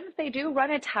bottoms, they do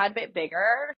run a tad bit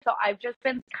bigger. So I've just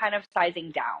been kind of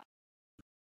sizing down.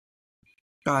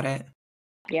 Got it.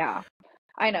 Yeah.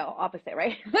 I know. Opposite,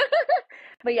 right?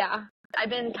 But yeah, I've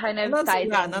been kind of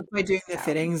sizing. Yeah, and that's why doing the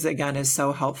fittings again is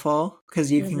so helpful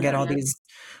because you can get all these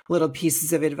little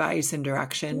pieces of advice and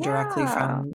direction directly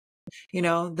from,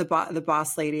 the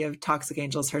boss lady of Toxic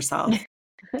Angels herself.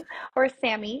 Or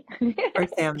Sammy. Or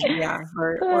Sammy, yeah.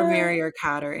 Or Mary or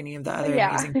Kat or any of the other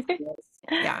amazing people.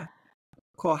 Yeah.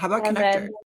 Cool. How about connector?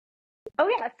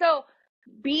 So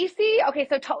BC, okay,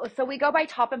 so we go by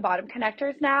top and bottom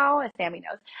connectors now, as Sammy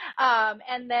knows.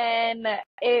 And then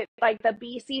it like the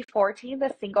BC 14,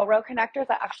 the single row connectors,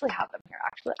 I actually have them here.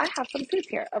 Actually, I have some suits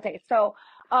here. Okay, so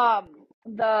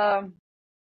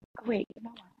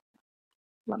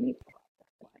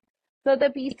so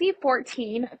the BC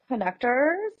 14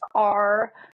 connectors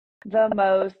are the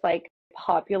most like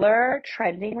popular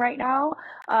trending right now.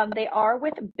 They are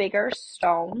with bigger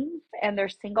stones and they're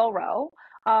single row.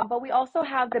 But we also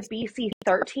have the BC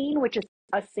 13, which is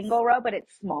a single row, but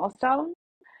it's small stones.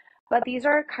 But these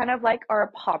are kind of like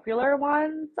our popular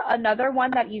ones. Another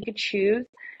one that you could choose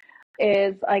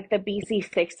is like the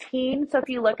BC 16. So if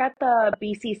you look at the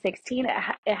BC 16,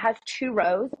 it has 2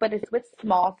 rows, but it's with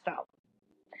small stones.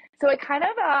 So it kind of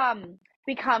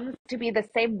becomes to be the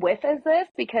same width as this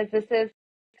because this is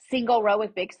single row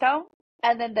with big stone.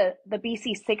 And then the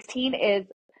BC 16 is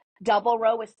double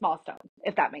row with small stones,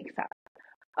 if that makes sense.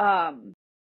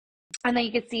 And then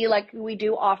you can see like we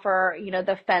do offer,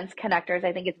 the fence connectors.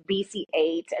 I think it's BC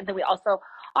 8. And then we also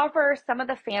offer some of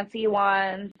the fancy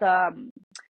ones.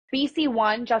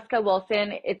 BC1, Jessica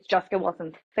Wilson, it's Jessica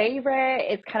Wilson's favorite.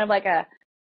 It's kind of like a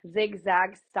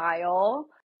zigzag style,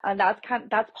 and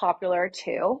that's popular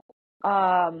too.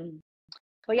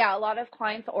 But yeah, a lot of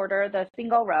clients order the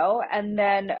single row, and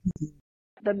then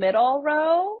the middle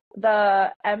row,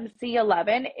 the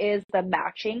MC11 is the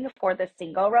matching for the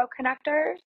single row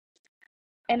connectors.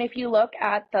 And if you look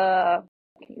at the,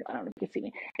 I don't know if you can see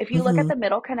me. If you look at the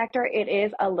middle connector, it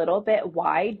is a little bit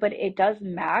wide, but it does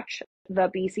match the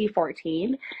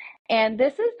BC14. And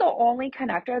this is the only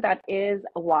connector that is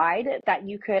wide that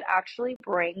you could actually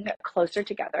bring closer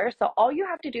together. So all you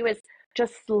have to do is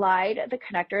just slide the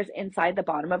connectors inside the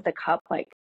bottom of the cup. Like,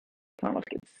 I don't know if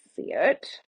you can see it.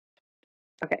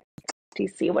 Okay. Do you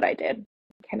see what I did?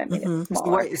 Kind of made it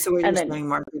smaller. So what you're saying,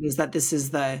 Margaret, is that this is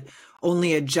the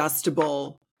only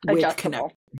adjustable width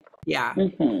connector. Yeah.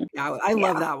 Yeah. I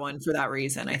love that one for that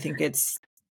reason. I think it's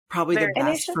probably the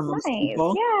best for most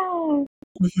people.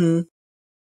 Yeah.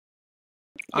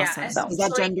 Awesome. Yeah, is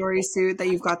that Jen Dory's suit that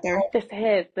you've got there? This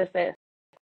is.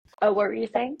 Oh, what were you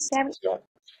saying, Sammy?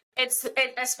 It's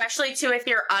especially too if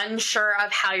you're unsure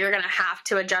of how you're going to have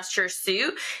to adjust your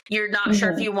suit. You're not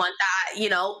sure if you want that,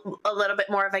 a little bit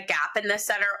more of a gap in the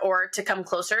center or to come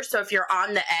closer. So if you're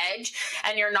on the edge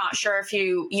and you're not sure if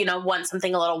you want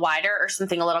something a little wider or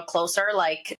something a little closer,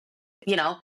 like,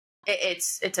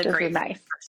 it's a great nice.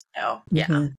 So,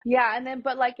 yeah. Yeah. And then,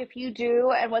 but like if you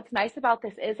do, and what's nice about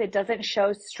this is it doesn't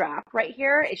show strap right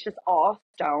here. It's just all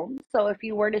stone. So if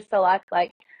you were to select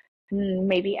like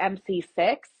maybe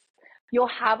MC6, you'll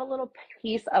have a little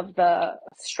piece of the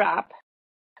strap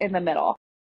in the middle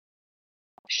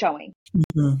showing,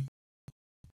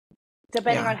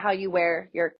 depending on how you wear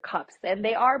your cups. And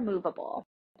they are movable.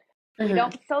 We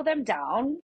don't sew them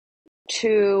down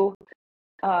to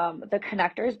the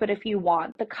connectors, but if you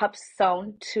want the cups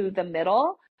sewn to the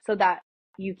middle so that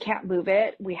you can't move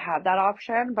it, we have that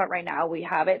option. But right now we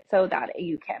have it so that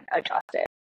you can adjust it.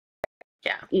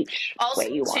 Yeah. Each also,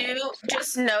 way you want too, it.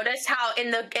 just notice how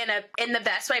in the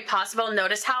best way possible.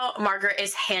 Notice how Margaret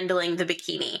is handling the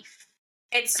bikini.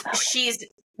 She's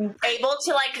able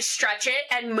to like stretch it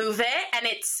and move it, and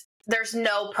there's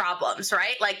no problems,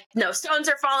 right? Like no stones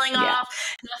are falling off,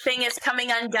 nothing is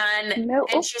coming undone,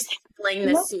 and she's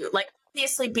handling the suit. Like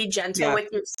obviously, be gentle with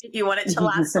your suit. You want it to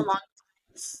last a long time,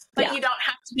 but you don't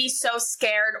have to be so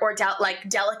scared or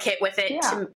delicate with it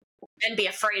and be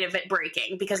afraid of it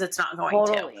breaking, because it's not going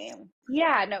to.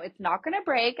 Yeah, no, it's not going to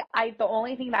break. The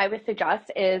only thing that I would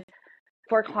suggest is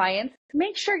for clients,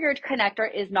 make sure your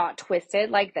connector is not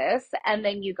twisted like this, and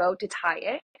then you go to tie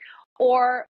it,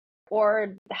 or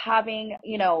having,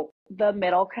 the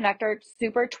middle connector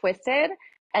super twisted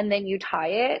and then you tie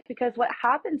it, because what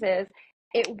happens is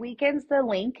it weakens the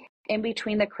link in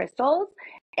between the crystals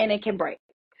and it can break.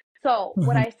 So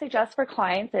what I suggest for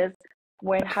clients is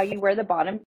how you wear the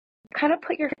bottom, kind of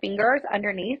put your fingers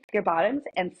underneath your bottoms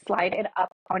and slide it up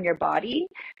on your body.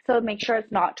 So make sure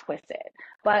it's not twisted.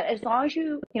 But as long as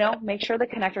you make sure the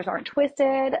connectors aren't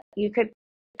twisted, you could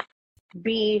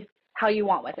be how you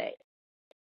want with it.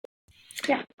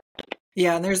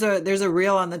 Yeah, and there's a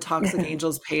reel on the Toxic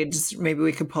Angels page. Maybe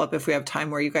we could pull up if we have time,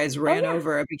 where you guys ran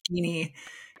over a bikini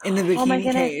in the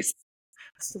bikini case.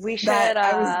 We should.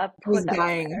 I was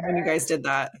dying when you guys did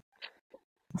that.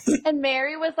 And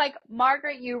Mary was like,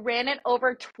 "Margaret, you ran it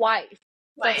over twice.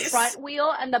 The front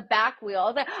wheel and the back wheel." I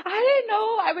was like, I didn't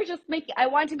know. I was just I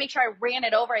wanted to make sure I ran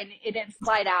it over and it didn't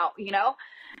slide out, And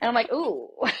I'm like, ooh.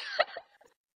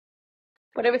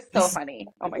 But it was so funny.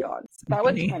 Oh my God. That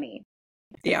was funny.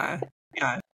 Yeah.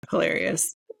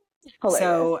 Hilarious.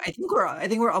 So I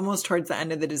think we're almost towards the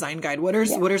end of the design guide. What are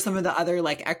some of the other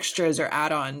like extras or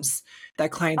add-ons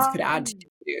that clients could add to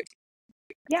it?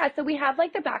 Yeah, so we have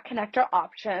like the back connector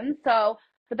option. So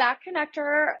the back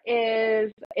connector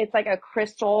it's like a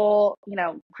crystal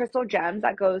gems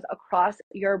that goes across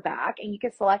your back, and you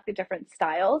can select the different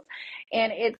styles,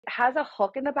 and it has a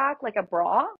hook in the back like a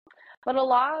bra. But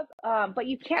but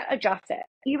you can't adjust it.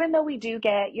 Even though we do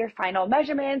get your final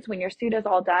measurements when your suit is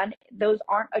all done, those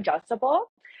aren't adjustable.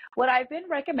 What I've been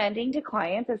recommending to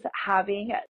clients is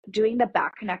doing the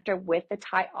back connector with the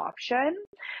tie option.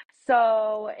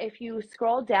 So if you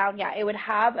scroll down, it would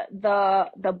have the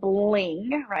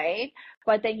bling, right?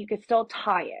 But then you could still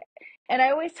tie it. And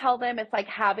I always tell them it's like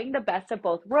having the best of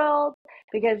both worlds,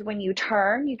 because when you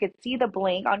turn, you could see the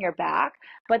bling on your back,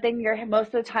 but then most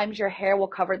of the times your hair will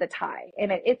cover the tie,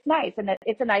 and it's nice, and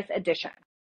it's a nice addition.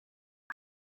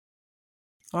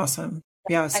 Awesome.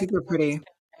 Yeah, super pretty.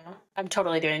 I'm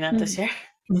totally doing that this year.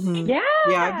 Yeah.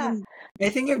 I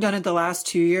think I've done it the last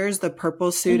 2 years, the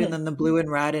purple suit and then the blue and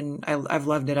red, and I've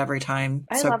loved it every time.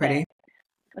 So pretty.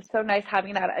 It's so nice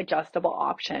having that adjustable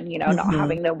option, not Hmm.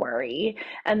 having to worry.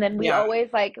 And then Yeah.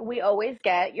 we always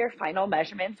get your final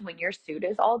measurements when your suit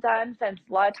is all done. Since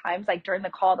a lot of times, like during the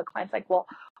call, the client's like, well,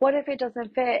 what if it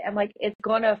doesn't fit? I'm like, it's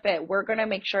gonna fit. We're gonna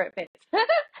make sure it fits.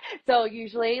 So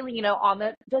usually, on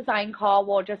the design call,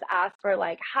 we'll just ask for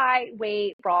like height,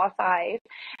 weight, bra size,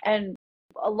 and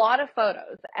a lot of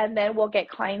photos. And then we'll get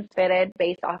clients fitted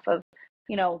based off of,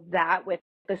 that with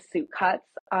the suit cuts.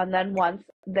 And then once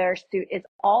their suit is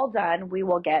all done, we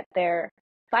will get their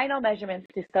final measurements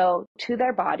to sew to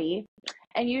their body.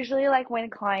 And usually, like when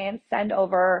clients send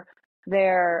over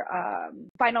their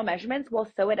final measurements, we'll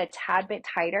sew it a tad bit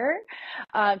tighter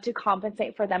to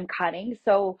compensate for them cutting.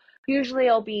 So usually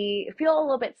it'll feel a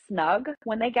little bit snug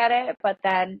when they get it, but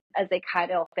then as they cut,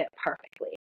 it'll fit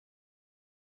perfectly.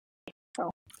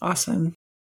 So Awesome.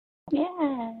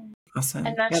 yeah. Awesome.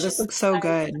 And Yeah, that's this just looks so nice.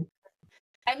 good.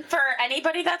 And for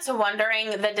anybody that's wondering,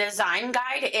 the design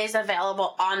guide is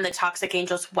available on the Toxic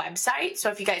Angels website.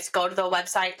 So if you guys go to the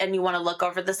website and you want to look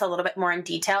over this a little bit more in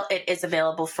detail, it is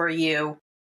available for you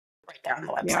right there on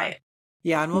the website.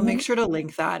 Yeah, and we'll make sure to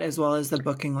link that as well as the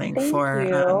booking link Thank for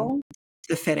you.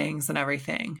 the fittings and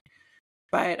everything.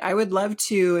 But I would love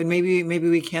to, and maybe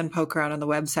we can poke around on the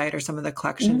website or some of the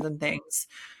collections and things.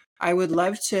 I would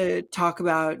love to talk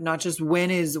about not just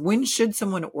when should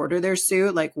someone order their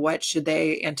suit, like what should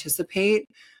they anticipate,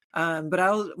 but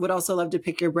I would also love to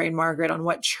pick your brain, Margaret, on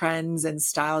what trends and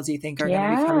styles you think are going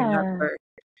to be coming up for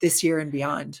this year and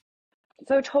beyond.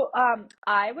 So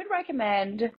I would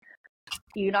recommend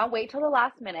you not wait till the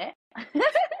last minute,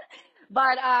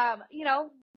 but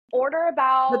order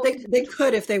about. But they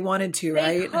could if they wanted to,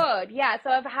 They right? could, yeah.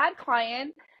 So I've had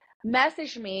clients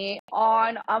message me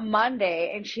on a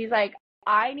Monday, and she's like,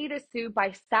 I need a suit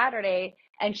by Saturday,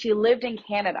 and she lived in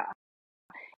Canada.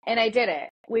 And I did it.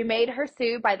 We made her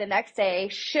suit by the next day,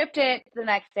 shipped it the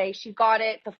next day. She got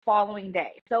it the following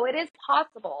day. So it is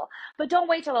possible, but don't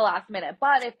wait till the last minute.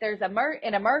 But if there's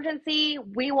an emergency,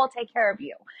 we will take care of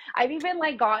you. I think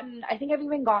I've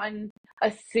even gotten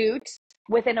a suit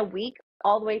within a week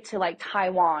all the way to like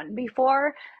Taiwan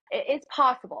before. It's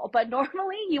possible, but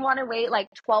normally you want to wait like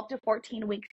 12 to 14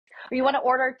 weeks, or you want to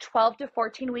order 12 to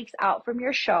 14 weeks out from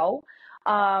your show.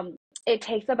 It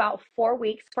takes about 4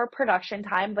 weeks for production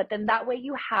time, but then that way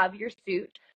you have your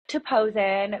suit to pose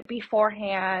in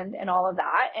beforehand and all of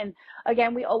that. And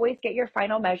again, we always get your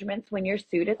final measurements when your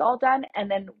suit is all done,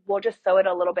 and then we'll just sew it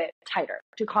a little bit tighter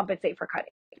to compensate for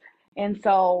cutting. And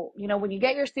so, when you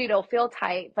get your suit, it'll feel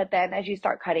tight, but then as you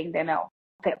start cutting, then it'll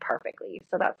fit perfectly.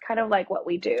 So that's kind of like what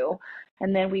we do.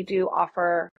 And then we do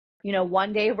offer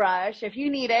 1 day rush if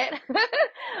you need it,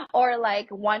 or like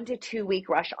 1 to 2 week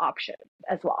rush option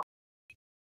as well.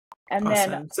 And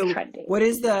Awesome. then So trending. what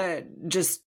is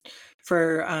just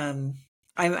for,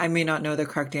 I may not know the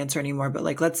correct answer anymore, but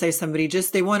like, let's say somebody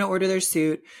they want to order their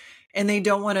suit and they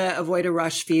don't want to avoid a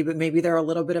rush fee, but maybe they're a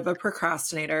little bit of a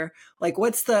procrastinator. Like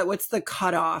what's the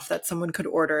cutoff that someone could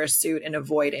order a suit and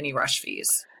avoid any rush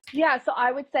fees? Yeah. So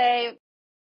I would say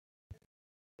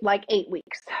like 8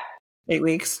 weeks. 8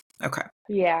 weeks? Okay.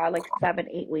 Yeah. Like 7,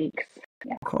 8 weeks.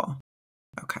 Yeah. Cool.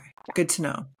 Okay. Good to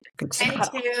know. Good to know.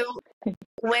 And two,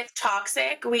 with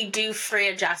Toxic, we do free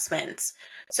adjustments.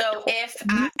 So if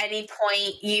at any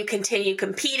point you continue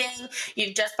competing,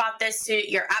 you've just bought this suit,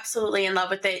 you're absolutely in love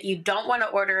with it, you don't want to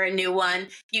order a new one,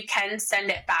 you can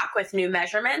send it back with new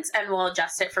measurements and we'll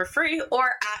adjust it for free. Or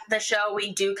at the show,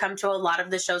 we do come to a lot of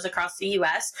the shows across the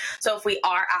US. So if we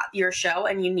are at your show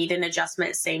and you need an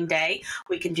adjustment same day,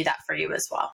 we can do that for you as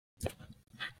well.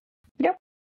 Yep.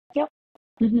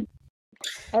 Mm-hmm.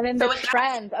 And then the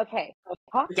trends. Okay.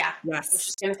 Huh? Yeah.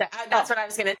 Yes. That's what I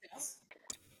was going to say.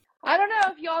 I don't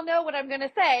know if you all know what I'm going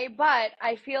to say, but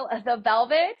I feel the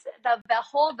velvet, the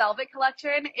whole velvet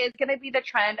collection is going to be the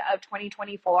trend of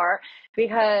 2024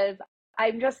 because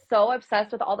I'm just so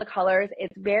obsessed with all the colors.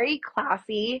 It's very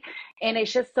classy and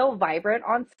it's just so vibrant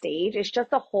on stage. It's just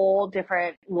a whole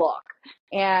different look.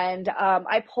 And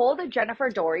I pulled a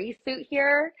Jennifer Dory suit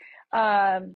here.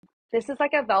 This is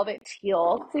like a velvet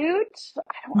teal suit.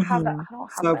 I don't have that. I don't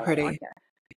have so that pretty on here,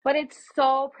 but it's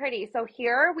so pretty. So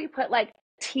here we put like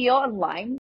teal and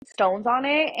lime stones on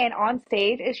it, and on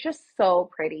stage it's just so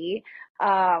pretty.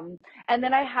 And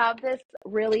then I have this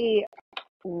really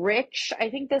rich, I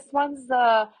think this one's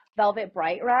the velvet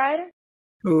bright red.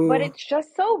 Ooh. But it's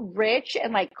just so rich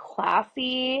and like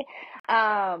classy.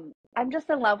 I'm just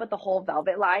in love with the whole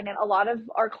velvet line, and a lot of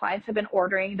our clients have been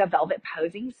ordering the velvet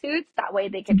posing suits. That way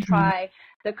they can try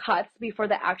the cuts before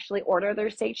they actually order their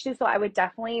stage suit. So I would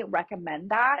definitely recommend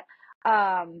that.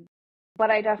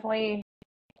 But I definitely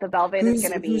The velvet is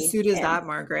going to Whose be suit is in. that,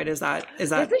 Margaret? Is that This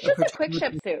is a just a quick particular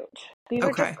ship piece? suit. These are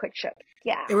just Okay. quick ship.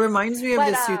 Yeah. It reminds me of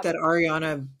But the suit that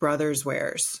Ariana Brothers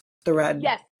wears, yes, the it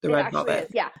red actually velvet.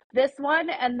 is. Yeah. This one,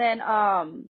 and then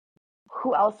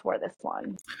who else wore this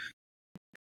one?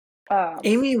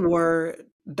 Amy wore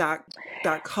that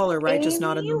color, right? Just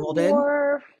not in Amy the molded.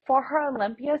 wore, for her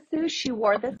Olympia suit, she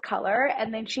wore this color,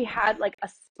 and then she had like a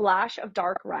splash of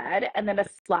dark red and then a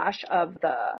splash of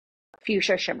the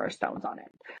fuchsia shimmer stones on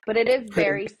it. But it is Pretty,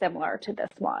 very similar to this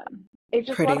one. I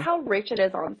just love pretty. how rich it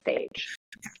is on stage.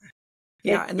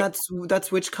 Yeah, and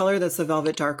that's which color? That's the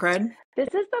velvet dark red? This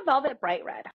is the velvet bright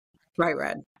red. Bright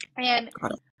red. And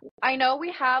Got it. I know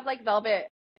we have like velvet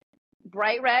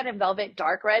bright red and velvet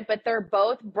dark red, but they're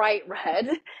both bright red.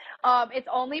 It's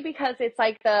only because it's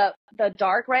like the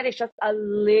dark red is just a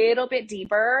little bit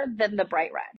deeper than the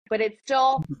bright red, but it's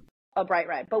still a bright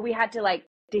red. But we had to like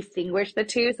distinguish the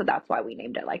two, so that's why we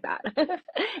named it like that.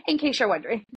 In case you're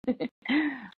wondering.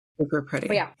 Super pretty.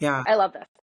 But yeah, yeah, I love this.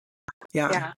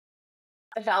 yeah.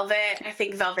 Velvet, I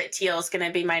think velvet teal is going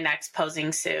to be my next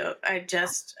posing suit.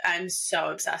 I'm so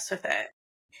obsessed with it.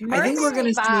 I think we're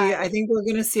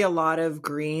gonna see a lot of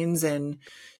greens and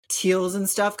teals and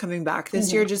stuff coming back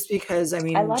this year, just because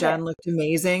Jen looked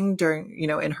amazing during,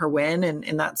 in her win and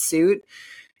in that suit.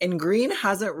 And green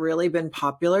hasn't really been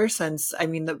popular since,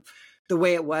 the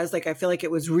way it was, like, I feel like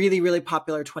it was really, really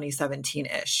popular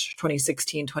 2017-ish,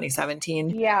 2016, 2017.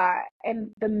 Yeah,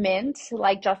 and the mint,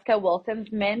 like Jessica Wilson's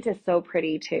mint, is so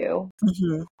pretty too.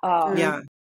 Yeah.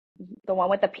 The one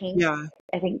with the pink. Yeah.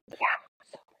 I think, yeah.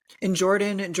 And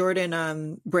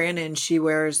Jordan Brannon, she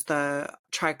wears the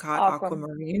Tricot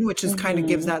Aquamarine, which is kind of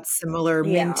gives that similar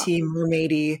minty,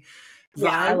 mermaidy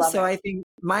vibe. So I think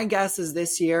my guess is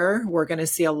this year we're going to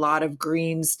see a lot of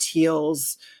greens,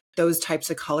 teals, those types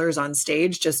of colors on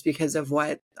stage, just because of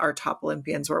what our top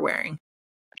Olympians were wearing.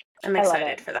 I'm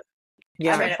excited for that.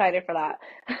 Yeah, I'm excited for that.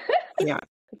 Yeah,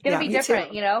 it's gonna be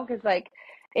different, because like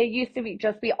it used to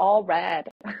just be all red.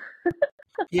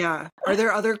 Yeah. Are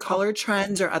there other color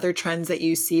trends or other trends that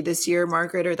you see this year,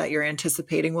 Margaret, or that you're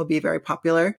anticipating will be very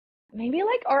popular? Maybe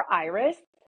like our iris.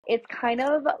 It's kind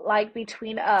of like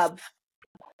between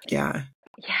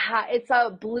it's a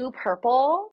blue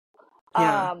purple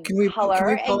Can we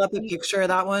color. pull up a picture of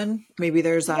that one? Maybe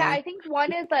there's I think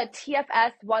one is a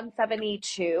TFS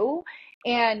 172,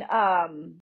 and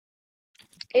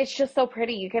it's just so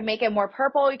pretty. You can make it more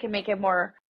purple, you can make it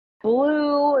more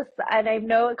blue, and I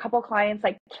know a couple clients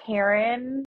like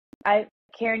Karen Young.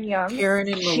 Karen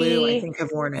and Malou, I think, have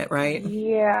worn it, right?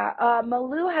 Yeah.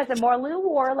 Malou has it more. Malou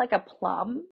wore like a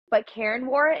plum, but Karen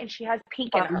wore it and she has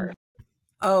pink in her.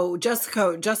 Oh,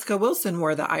 Jessica Wilson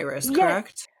wore the iris,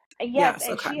 correct? Yes,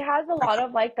 and she has a lot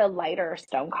of like the lighter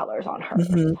stone colors on her.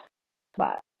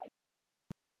 But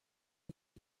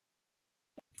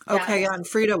and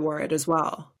Frida wore it as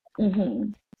well.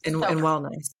 In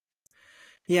wellness.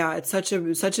 Yeah, it's such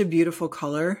a beautiful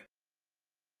color.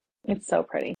 It's so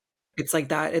pretty. It's like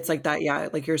that, yeah,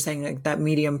 like you're saying, like that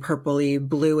medium purpley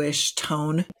bluish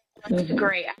tone.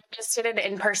 Great. I just did an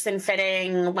in-person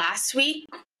fitting last week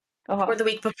or the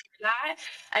week before that,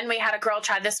 and we had a girl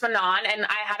try this one on, and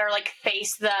I had her like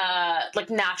face the like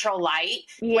natural light.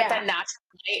 With that natural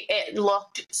light, it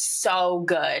looked so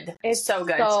good. It's so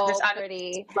good. So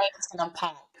pretty. It's gonna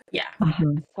pop. Yeah.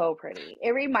 So pretty.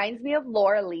 It reminds me of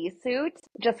Laura Lee's suit,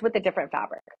 just with a different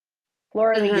fabric.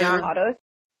 Laura Lee's autos.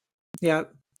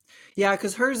 Yep. Yeah,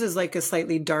 because hers is like a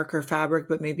slightly darker fabric,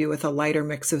 but maybe with a lighter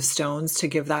mix of stones to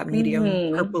give that medium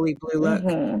purpley blue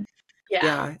look.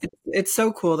 Yeah. It's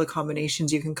so cool, the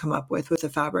combinations you can come up with the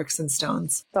fabrics and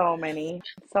stones. So many.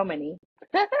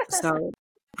 So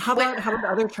how about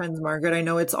other trends, Margaret? I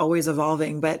know it's always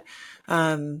evolving, but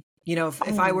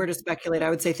if I were to speculate, I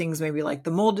would say things maybe like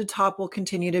the molded top will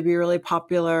continue to be really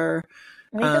popular.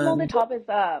 I think the molded top is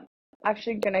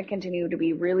actually going to continue to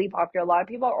be really popular. A lot of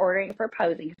people are ordering for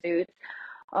posing suits.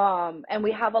 And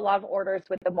we have a lot of orders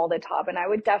with the molded top, and I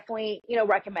would definitely,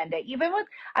 recommend it. Even with,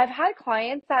 I've had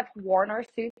clients that have worn our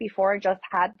suits before and just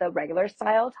had the regular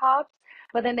style tops,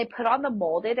 but then they put on the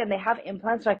molded and they have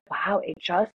implants, like, wow, it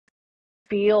just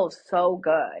feels so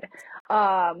good.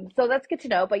 So that's good to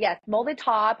know. But yes, molded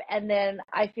top. And then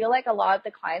I feel like a lot of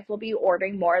the clients will be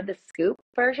ordering more of the scoop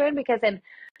version, because in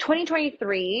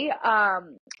 2023, a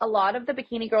lot of the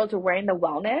bikini girls were wearing the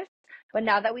wellness. But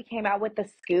now that we came out with the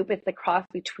scoop, it's the cross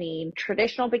between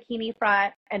traditional bikini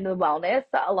front and the wellness.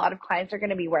 A lot of clients are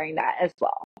going to be wearing that as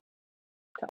well.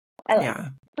 So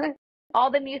I like all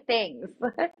the new things.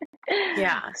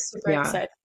 Super excited.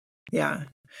 Yeah.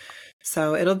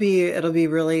 So it'll be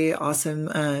really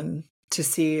awesome to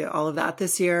see all of that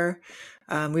this year.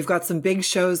 We've got some big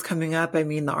shows coming up. I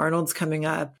mean, the Arnold's coming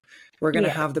up. We're going to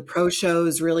Yeah. have the pro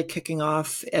shows really kicking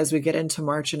off as we get into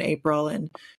March and April.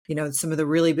 And, some of the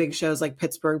really big shows like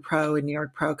Pittsburgh Pro and New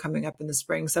York Pro coming up in the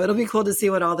spring. So it'll be cool to see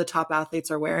what all the top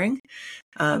athletes are wearing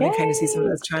and kind of see some of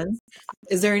those trends.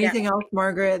 Is there anything else,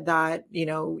 Margaret, that, you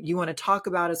want to talk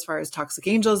about as far as Toxic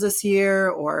Angels this year,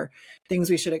 or things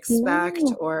we should expect,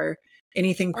 or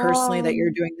anything personally that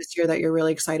you're doing this year that you're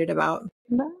really excited about?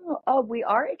 No. Oh, we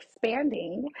are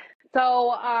expanding.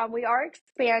 So we are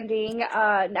expanding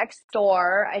next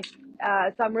door.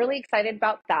 So I'm really excited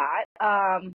about that.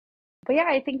 But yeah,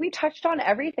 I think we touched on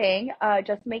everything.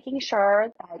 Just making sure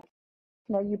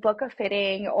that you book a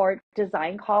fitting or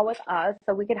design call with us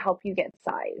so we can help you get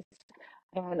sized.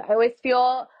 And I always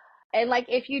feel, and like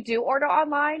if you do order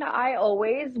online, I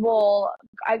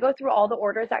go through all the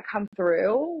orders that come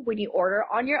through when you order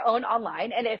on your own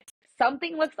online. And if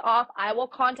something looks off, I will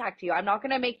contact you. I'm not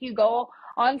going to make you go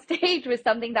on stage with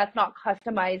something that's not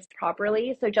customized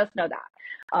properly. So just know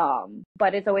that.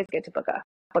 But it's always good to book a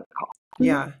call.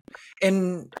 Yeah.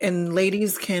 And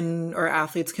ladies or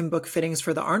athletes can book fittings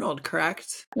for the Arnold,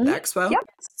 correct? The Expo?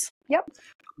 Yep.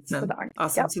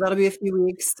 Awesome. So that'll be a few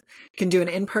weeks. Can do an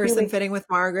in-person fitting with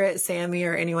Margaret, Sammy,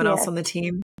 or anyone else on the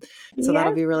team. So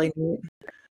that'll be really neat.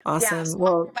 Awesome. Yeah, so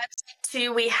well, on the website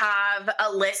too, we have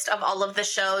a list of all of the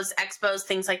shows, expos,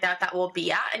 things like that we'll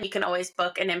be at, and you can always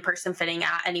book an in-person fitting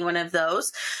at any one of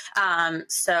those.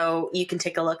 So you can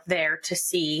take a look there to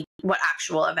see what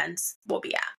actual events we'll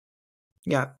be at.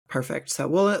 Yeah, perfect. So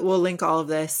we'll link all of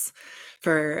this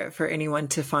for anyone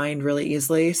to find really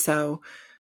easily. So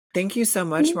thank you so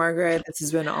much, Margaret. This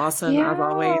has been awesome. As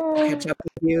always, catch up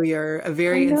with you. You're a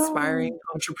very inspiring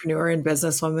entrepreneur and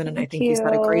businesswoman, and I think you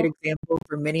set a great example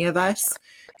for many of us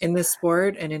in this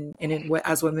sport and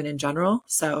as women in general.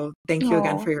 So thank you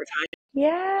again for your time.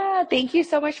 Yeah, thank you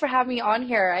so much for having me on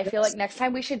here. I feel like next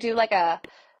time we should do like a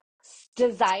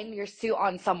design your suit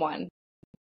on someone.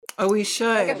 Oh, we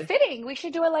should. Like a fitting. We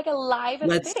should do it like a live fitting.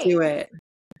 Let's do it.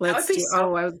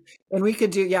 And we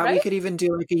could do, we could even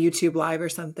do like a YouTube live or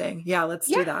something. Yeah, let's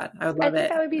do that. I would love it.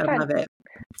 That would be fun. Love it.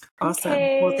 Awesome.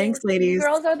 Okay. Well, thanks, ladies. You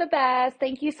girls are the best.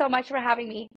 Thank you so much for having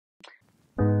me.